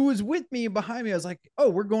 who was with me and behind me, I was like, "Oh,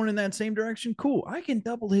 we're going in that same direction. Cool. I can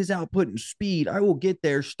double his output and speed. I will get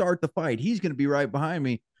there, start the fight. He's going to be right behind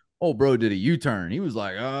me." Oh, bro did a U-turn. He was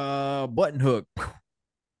like, button hook.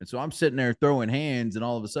 And so I'm sitting there throwing hands, and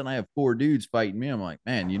all of a sudden I have 4 dudes fighting me. I'm like,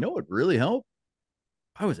 man, you know what really helped?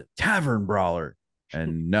 I was a tavern brawler.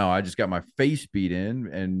 And no, I just got my face beat in,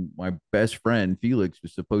 and my best friend Felix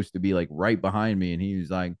was supposed to be like right behind me, and he was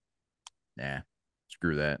like, nah,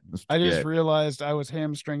 screw that. I just realized I was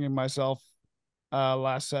hamstringing myself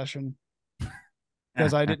last session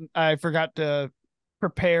because I forgot to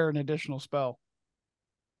prepare an additional spell.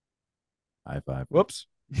 High five. Whoops.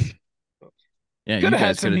 Yeah, could have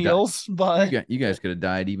had some heals, but you guys could have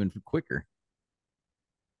died even quicker.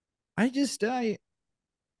 I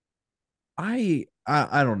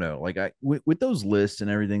don't know. Like with those lists and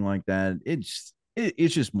everything like that, it's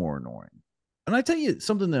just more annoying. And I tell you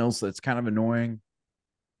something else that's kind of annoying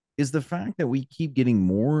is the fact that we keep getting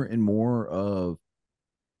more and more of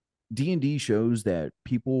D&D shows that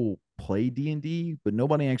people play D&D, but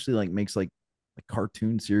nobody actually like makes like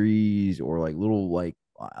cartoon series or like little like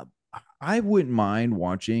I wouldn't mind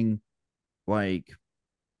watching like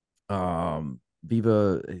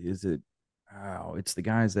Viva is it it's the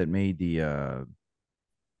guys that made the I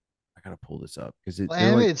gotta pull this up because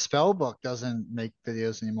animated Spellbook doesn't make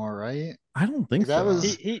videos anymore, right? I don't think that so. Was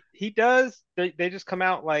he does. They just come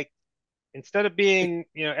out like instead of being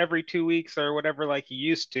every 2 weeks or whatever like he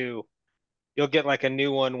used to, you'll get like a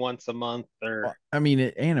new one once a month or. I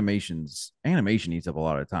mean, animation eats up a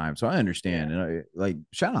lot of time, so I understand. Yeah. And like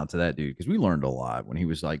shout out to that dude because we learned a lot when he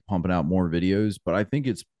was like pumping out more videos. But I think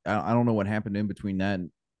I don't know what happened in between that.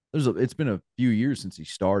 It's been a few years since he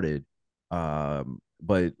started,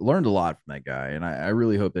 but learned a lot from that guy, and I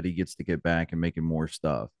really hope that he gets to get back and making more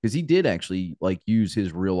stuff because he did actually like use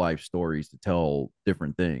his real life stories to tell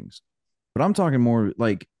different things. But I'm talking more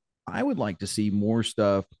like I would like to see more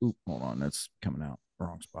stuff. Oop, hold on, that's coming out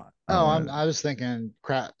wrong spot. I was thinking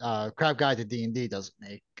Crap Guide to D&D doesn't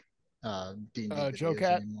make D&D Joe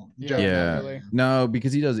Cat anymore. Yeah, no,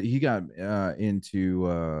 because he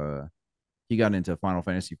got into Final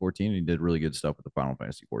Fantasy 14 and he did really good stuff with the Final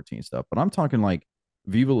Fantasy 14 stuff. But I'm talking like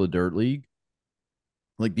Viva La Dirt League.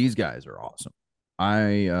 Like these guys are awesome.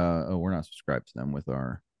 We're not subscribed to them with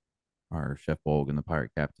our Chef Bolgg and the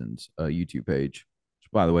Pirate Captains YouTube page. So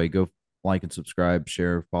by the way, go like and subscribe,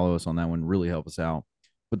 share, follow us on that one. Really help us out.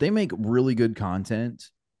 But they make really good content,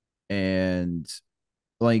 and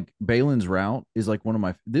like Balin's Route is like one of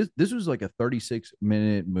my this was like a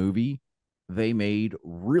 36-minute movie. They made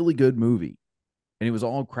really good movie, and it was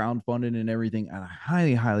all crowdfunded and everything. And I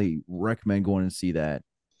highly, highly recommend going and see that.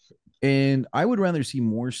 And I would rather see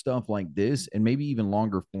more stuff like this and maybe even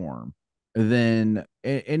longer form than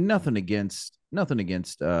and nothing against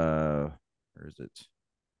where is it?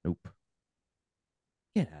 Nope.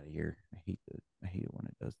 Get out of here. I hate it when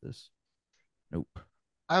it does this. Nope.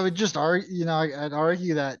 I would just argue, I'd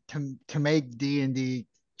argue that to make D&D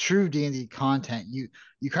true D&D content, you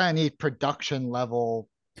kind of need production level.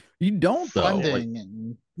 You don't funding though.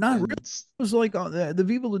 and not really. It was like the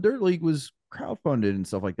Viva La Dirt League was crowdfunded and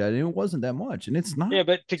stuff like that, and it wasn't that much, and it's not. Yeah,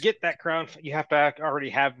 but to get that crowd, you have to already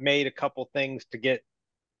have made a couple things to get.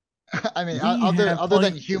 I mean, other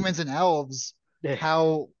than humans and elves,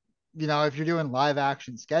 how if you're doing live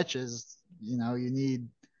action sketches, you need.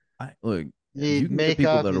 You can get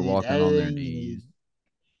people that are walking on their knees.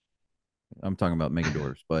 I'm talking about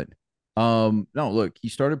Megadorfs, but no, look, he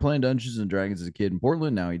started playing Dungeons and Dragons as a kid in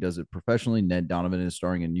Portland. Now he does it professionally. Ned Donovan is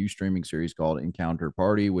starring a new streaming series called Encounter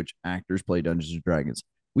Party, which actors play Dungeons and Dragons.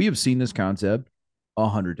 We have seen this concept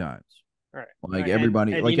 100 times. Right. Like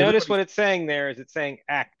everybody, and like you notice what it's saying there is it's saying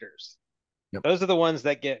actors. Yep. Those are the ones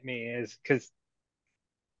that get me, is because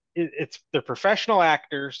they're professional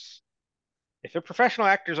actors. If they're professional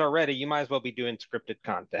actors already, you might as well be doing scripted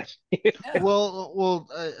content. Well,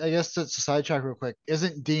 I guess to sidetrack real quick,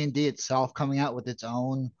 isn't D&D itself coming out with its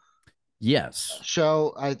own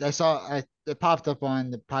show? I saw it popped up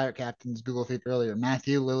on the Pirate Captain's Google feed earlier.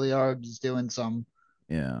 Matthew Lilliard is doing some.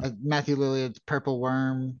 Matthew Lilliard's Purple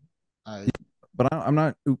Worm. But I'm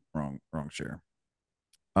not. Wrong share.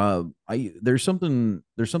 There's something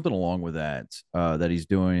along with that that he's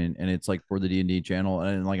doing, and it's like for the D&D channel,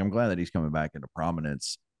 and like I'm glad that he's coming back into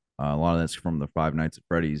prominence. A lot of that's from the Five Nights at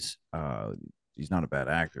Freddy's. He's not a bad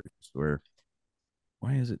actor. I swear.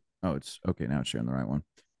 Why is it? Oh, it's okay now. It's sharing the right one.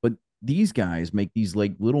 But these guys make these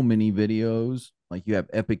like little mini videos. Like you have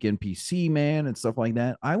Epic NPC Man and stuff like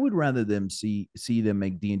that. I would rather them see them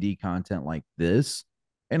make D&D content like this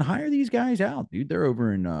and hire these guys out, dude. They're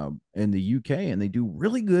over in the UK and they do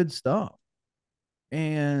really good stuff.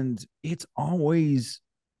 And it's always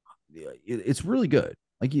it's really good.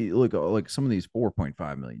 Like you look like some of these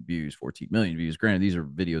 4.5 million views, 14 million views. Granted, these are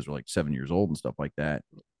videos are like 7 years old and stuff like that,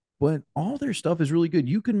 but all their stuff is really good.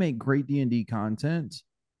 You can make great D&D content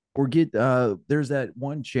or get there's that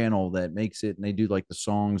one channel that makes it and they do like the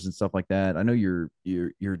songs and stuff like that. I know your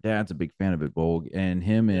dad's a big fan of it, Bolg, and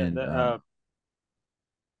him and the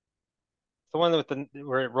one with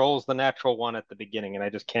where it rolls the natural one at the beginning, and I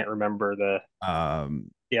just can't remember the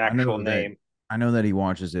actual name. I know that he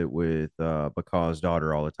watches it with Bakaw's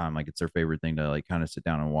daughter all the time. Like it's their favorite thing to like kind of sit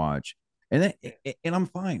down and watch. And I'm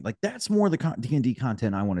fine. Like that's more the D&D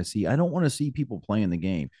content I want to see. I don't want to see people playing the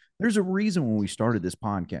game. There's a reason when we started this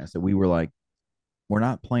podcast that we were like, we're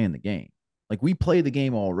not playing the game. Like we play the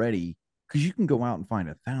game already because you can go out and find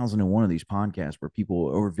 1,001 of these podcasts where people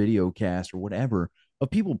or video casts or whatever of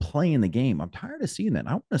people playing the game. I'm tired of seeing that.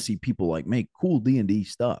 I want to see people like make cool D&D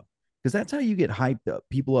stuff because that's how you get hyped up.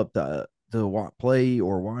 People up to play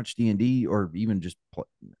or watch D&D or even just play.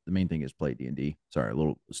 The main thing is play D&D. Sorry,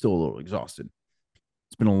 still a little exhausted.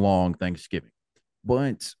 It's been a long Thanksgiving,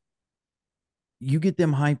 but you get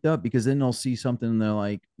them hyped up because then they'll see something and they're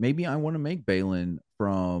like, maybe I want to make Balin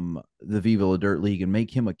from the Viva La Dirt League and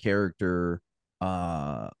make him a character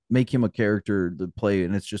to play.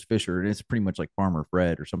 And it's just Fisher and it's pretty much like Farmer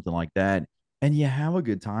Fred or something like that. And you have a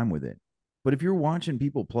good time with it. But if you're watching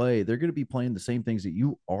people play, they're going to be playing the same things that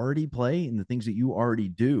you already play and the things that you already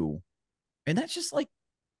do. And that's just like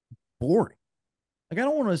boring. Like, I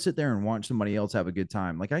don't want to sit there and watch somebody else have a good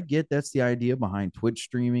time. Like, I get that's the idea behind Twitch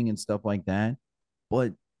streaming and stuff like that.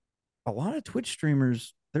 But a lot of Twitch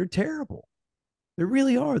streamers, they're terrible. They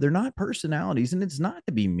really are. They're not personalities. And it's not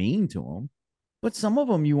to be mean to them. But some of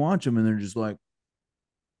them, you watch them and they're just like,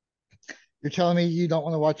 you're telling me you don't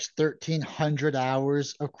want to watch 1,300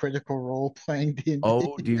 hours of Critical Role playing D&D?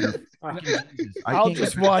 Oh, dude. I'll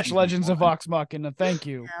just watch Legends of Vox Machina. Thank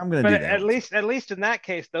you. Yeah, I'm going to do that. At least in that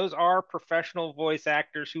case, those are professional voice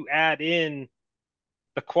actors who add in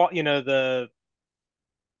the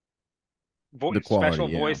special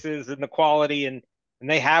voices and the quality, and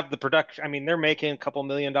they have the production. I mean, they're making a couple $1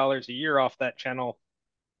 million a year off that channel.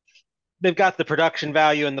 They've got the production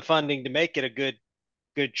value and the funding to make it a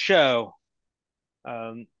good show.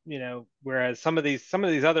 Whereas some of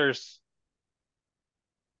these others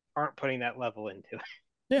aren't putting that level into it.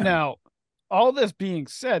 Yeah. Now, all this being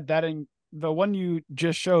said, that in the one you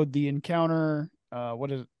just showed, the Encounter,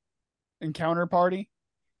 what is it? Encounter Party,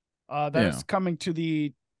 that's coming to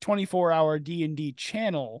the 24-hour D&D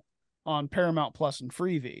channel on Paramount Plus and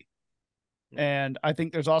Freevee. And I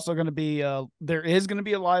think there's also going to be a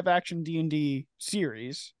live action D&D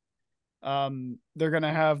series. They're going to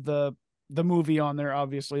have the movie on there.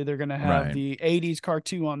 Obviously they're going to have the 80s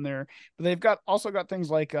cartoon on there, but they've also got things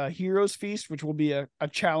like Heroes Feast, which will be a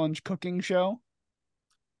challenge cooking show.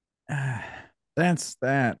 That's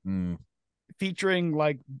that. Featuring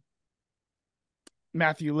like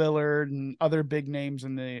Matthew Lillard and other big names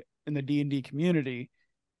in the D&D community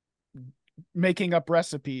making up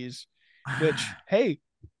recipes, which, hey,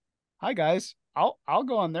 hi guys, I'll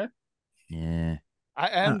go on there. Yeah.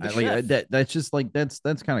 That's just like that's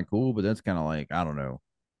kind of cool, but that's kind of like, I don't know,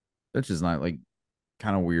 that's just not like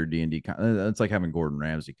kind of weird D&D. That's like having Gordon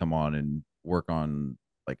Ramsay come on and work on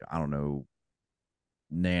like, I don't know,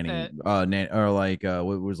 nanny or like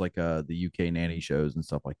what was like the UK nanny shows and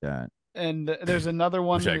stuff like that. And there's another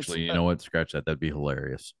one which actually, you know what, scratch that, that'd be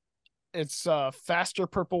hilarious. It's Faster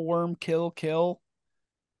Purple Worm Kill.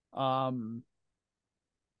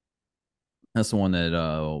 That's the one that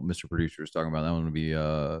Mr. Producer was talking about. That one would be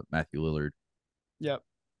Matthew Lillard. Yep.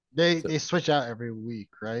 They switch out every week,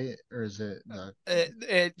 right? Or is it?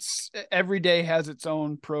 It's every day has its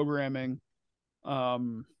own programming.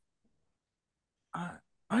 I'm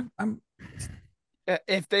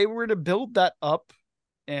if they were to build that up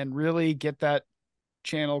and really get that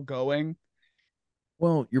channel going,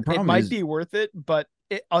 well, your problem it might be worth it, but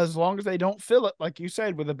as long as they don't fill it, like you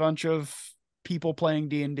said, with a bunch of people playing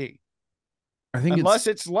D&D. I think unless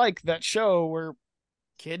it's like that show where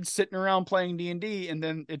kids sitting around playing D&D and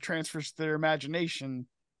then it transfers to their imagination.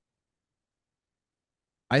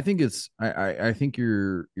 I think I think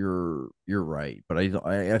you're right, but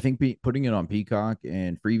I think putting it on Peacock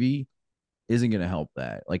and Freevee isn't going to help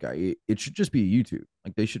that. Like it should just be YouTube.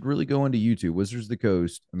 Like they should really go into YouTube, Wizards of the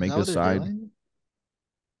Coast, and Is make that what a they're side. doing?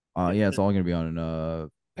 Yeah, it's all going to be on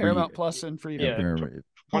Paramount Plus and Freevee. Yeah, Paramount.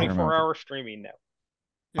 24-hour streaming now.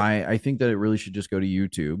 Yeah. I think that it really should just go to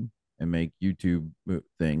YouTube and make YouTube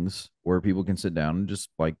things where people can sit down and just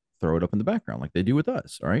like throw it up in the background like they do with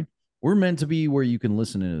us. All right. We're meant to be where you can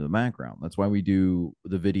listen into the background. That's why we do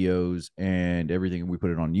the videos and everything. We put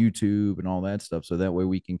it on YouTube and all that stuff. So that way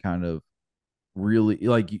we can kind of really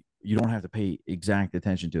like you don't have to pay exact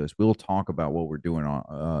attention to us. We'll talk about what we're doing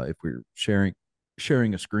on if we're sharing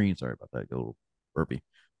a screen. Sorry about that, a little burpy.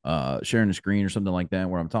 Sharing a screen or something like that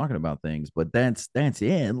where I'm talking about things, but that's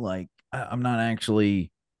it. Like I'm not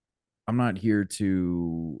here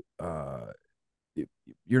to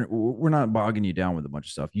we're not bogging you down with a bunch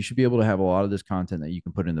of stuff. You should be able to have a lot of this content that you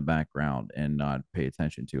can put in the background and not pay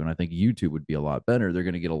attention to. And I think YouTube would be a lot better. They're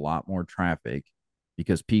going to get a lot more traffic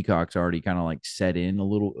because Peacock's already kind of like set in a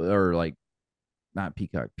little, or like not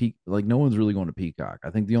Peacock, like no one's really going to Peacock. I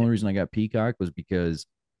think the only reason I got Peacock was because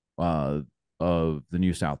of the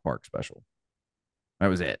new South Park special. That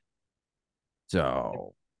was it.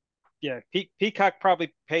 So yeah, Peacock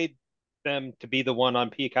probably paid them to be the one on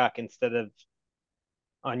Peacock instead of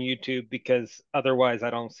on YouTube, because otherwise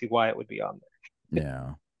I don't see why it would be on there.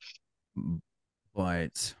 Yeah,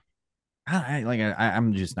 but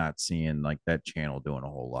I'm just not seeing like that channel doing a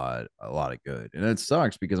lot of good, and it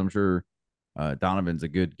sucks because I'm sure Donovan's a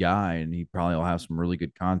good guy and he probably will have some really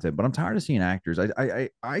good content. But I'm tired of seeing actors.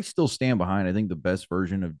 I still stand behind. I think the best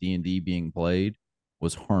version of D&D being played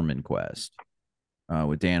was Harmon Quest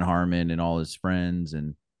with Dan Harmon and all his friends.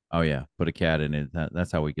 And oh yeah, put a cat in it.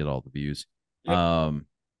 That's how we get all the views. Yep.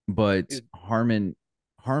 But Harmon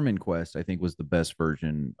Quest, I think, was the best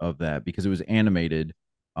version of that because it was animated.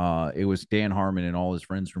 It was Dan Harmon and all his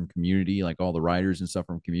friends from Community, like all the writers and stuff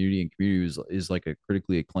from Community. And Community is like a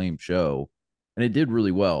critically acclaimed show, and it did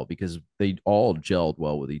really well because they all gelled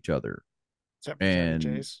well with each other. Except for Chevy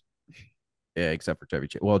Chase. Yeah, except for Chevy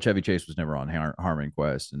Chase. Well, Chevy Chase was never on Harmon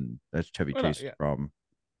Quest, and that's Chevy Chase's problem.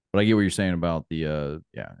 But I get what you're saying about the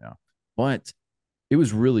yeah. But it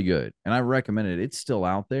was really good, and I recommend it. It's still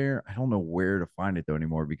out there. I don't know where to find it though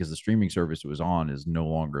anymore because the streaming service it was on is no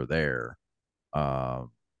longer there. Because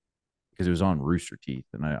it was on Rooster Teeth,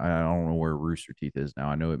 and I don't know where Rooster Teeth is now.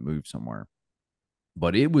 I know it moved somewhere,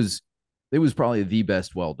 but it was probably the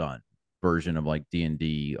best well done version of like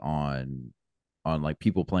D&D on like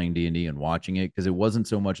people playing D&D and watching it, because it wasn't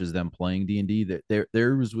so much as them playing D&D. That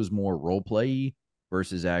theirs was more role play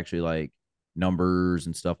versus actually like numbers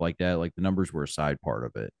and stuff like that. Like the numbers were a side part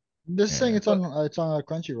of it. This thing it's on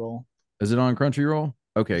Crunchyroll. Is it on Crunchyroll?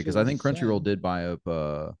 Okay, because I think Crunchyroll did buy up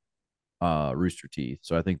Rooster Teeth,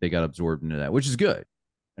 so I think they got absorbed into that, which is good,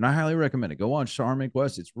 and I highly recommend it. Go watch Harmon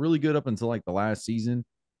Quest. It's really good up until like the last season,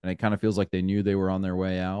 and it kind of feels like they knew they were on their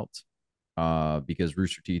way out because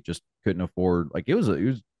Rooster Teeth just couldn't afford, like it was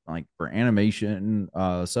like for animation,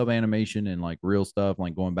 sub animation and like real stuff,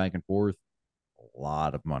 like going back and forth, a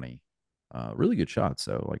lot of money. Really good shots,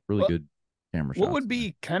 so like really good camera shots. What would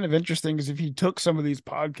be kind of interesting is if you took some of these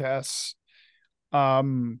podcasts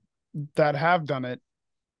that have done it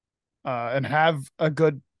and have a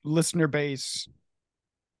good listener base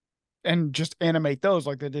and just animate those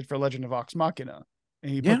like they did for Legend of Vox Machina,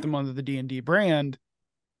 and you put them under the D&D brand.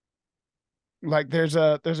 Like there's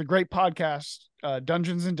a great podcast,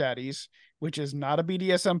 Dungeons and Daddies, which is not a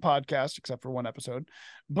BDSM podcast except for one episode,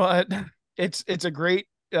 but it's a great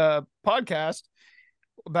podcast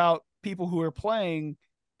about people who are playing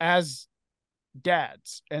as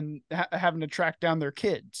dads and having to track down their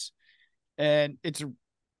kids, and it's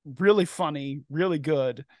really funny, really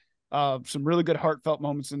good, some really good heartfelt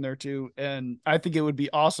moments in there too. And I think it would be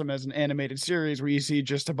awesome as an animated series where you see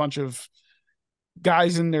just a bunch of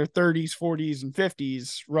guys in their 30s, 40s, and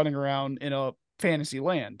 50s running around in a fantasy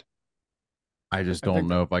land. I just don't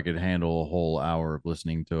know if I could handle a whole hour of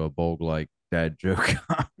listening to a Bolgg like dad joke.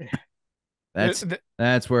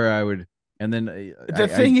 That's where I would. And then the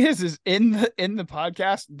thing is in the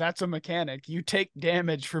podcast, that's a mechanic. You take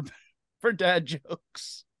damage for dad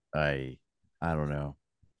jokes. I don't know.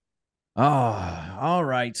 Oh, all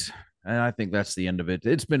right. And I think that's the end of it.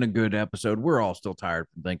 It's been a good episode. We're all still tired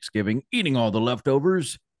from Thanksgiving, eating all the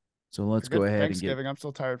leftovers. So let's go ahead Thanksgiving. and I'm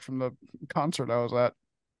still tired from the concert I was at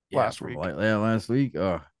last week. Last week.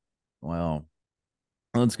 Oh, well,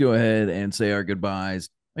 let's go ahead and say our goodbyes.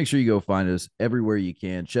 Make sure you go find us everywhere you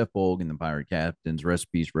can. Chef Bolgg and the Pirate Captain's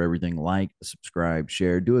recipes for everything. Like, subscribe,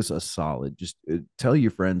 share. Do us a solid. Just tell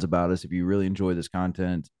your friends about us if you really enjoy this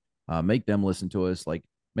content. Make them listen to us. Like,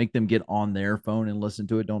 make them get on their phone and listen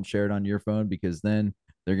to it. Don't share it on your phone, because then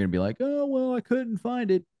they're going to be like, oh, well, I couldn't find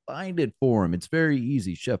it. Find it for them. It's very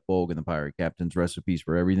easy. Chef Bolgg and the Pirate Captain's recipes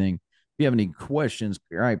for everything. If you have any questions,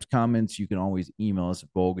 gripes, comments, you can always email us at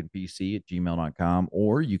bolgandpc@gmail.com,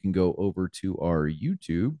 or you can go over to our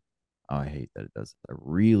YouTube. Oh, I hate that it does. I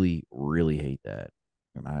really, really hate that.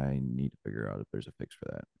 And I need to figure out if there's a fix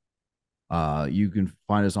for that. You can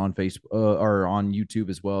find us on Facebook or on YouTube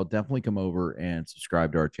as well. Definitely come over and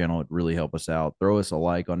subscribe to our channel. It really helps us out. Throw us a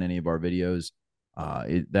like on any of our videos.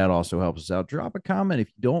 That also helps us out. Drop a comment if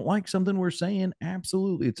you don't like something we're saying.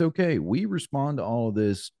 Absolutely, it's okay. We respond to all of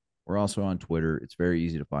this. We're also on Twitter. It's very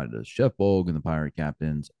easy to find us. Chef Bolgg and the Pirate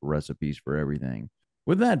Captain's recipes for everything.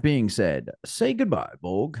 With that being said, say goodbye,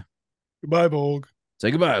 Bolgg. Goodbye, Bolgg.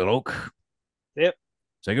 Say goodbye, Luke. Yep.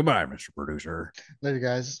 Say goodbye, Mr. Producer. Later,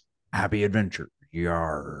 guys. Happy adventure.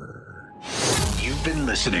 Yar. You've been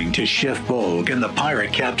listening to Chef Bolgg and the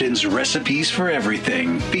Pirate Captain's Recipes for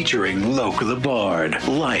Everything, featuring Loke the Bard.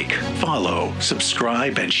 Like, follow,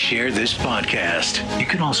 subscribe, and share this podcast. You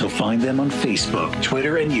can also find them on Facebook,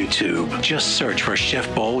 Twitter, and YouTube. Just search for Chef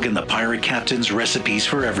Bolgg and the Pirate Captain's Recipes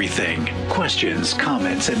for Everything. Questions,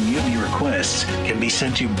 comments, and movie requests can be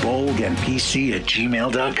sent to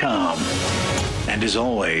bolgandpc@gmail.com. And as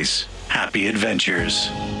always, happy adventures.